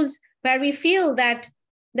be issues where we feel that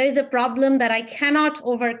there is a problem that I cannot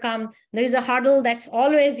overcome. There is a hurdle that's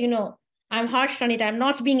always, I'm harsh on it. I'm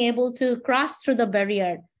not being able to cross through the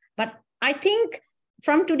barrier. But I think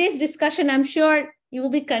from today's discussion, I'm sure you will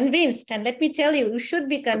be convinced. And let me tell you, you should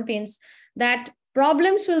be convinced that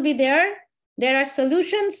problems will be there. There are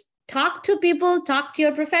solutions. Talk to people, talk to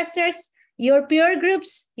your professors, your peer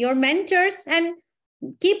groups, your mentors, and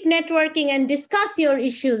keep networking and discuss your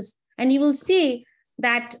issues. And you will see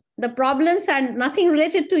that the problems are nothing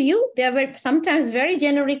related to you. They were sometimes very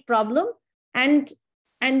generic problem, and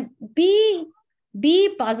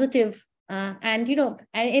be positive and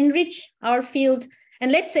enrich our field,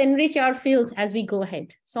 and let's enrich our field as we go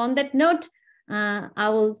ahead. So on that note, I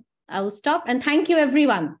will stop, and thank you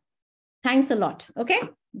everyone. Thanks a lot. Okay,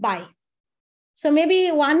 bye. So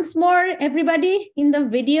maybe once more, everybody in the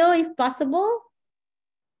video, if possible.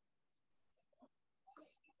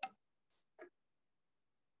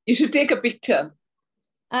 You should take a picture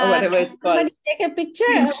or whatever it's called. Everybody take a picture.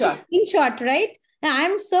 Screenshot, right?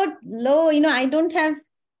 I'm so low, I don't have,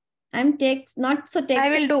 I'm not so text. I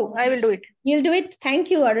will do it. You'll do it? Thank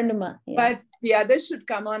you, Arunima. Yeah. But the others should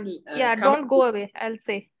come on. Don't go away. I'll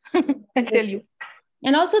say, I'll tell you.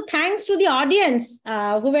 And also thanks to the audience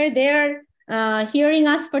who were there hearing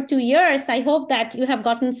us for 2 years. I hope that you have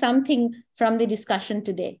gotten something from the discussion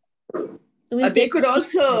today. So they could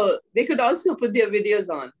also put their videos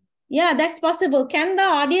on. Yeah, that's possible. Can the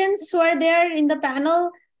audience who are there in the panel,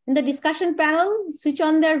 in the discussion panel, switch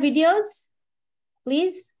on their videos,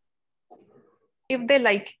 please? If they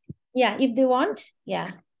like. Yeah, if they want.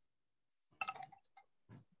 Yeah.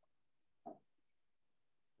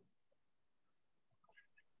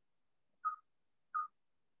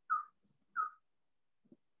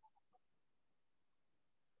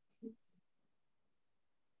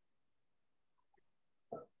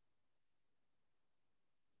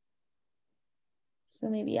 So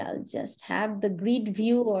maybe I'll just have the grid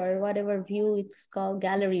view or whatever view it's called,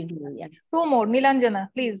 gallery view. Yeah. 2 more, Nilanjana,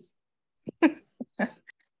 please.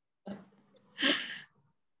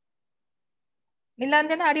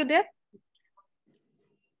 Nilanjana, are you there?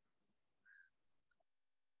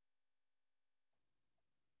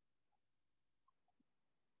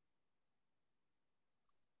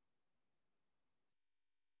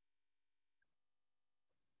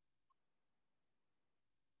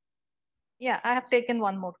 Yeah, I have taken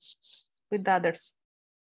 1 more with the others.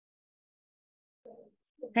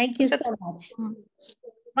 Thank you so much.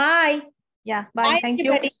 Bye. Yeah, bye. Thank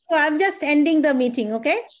you. So I'm just ending the meeting,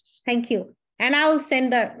 okay? Thank you. And I will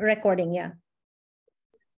send the recording, yeah.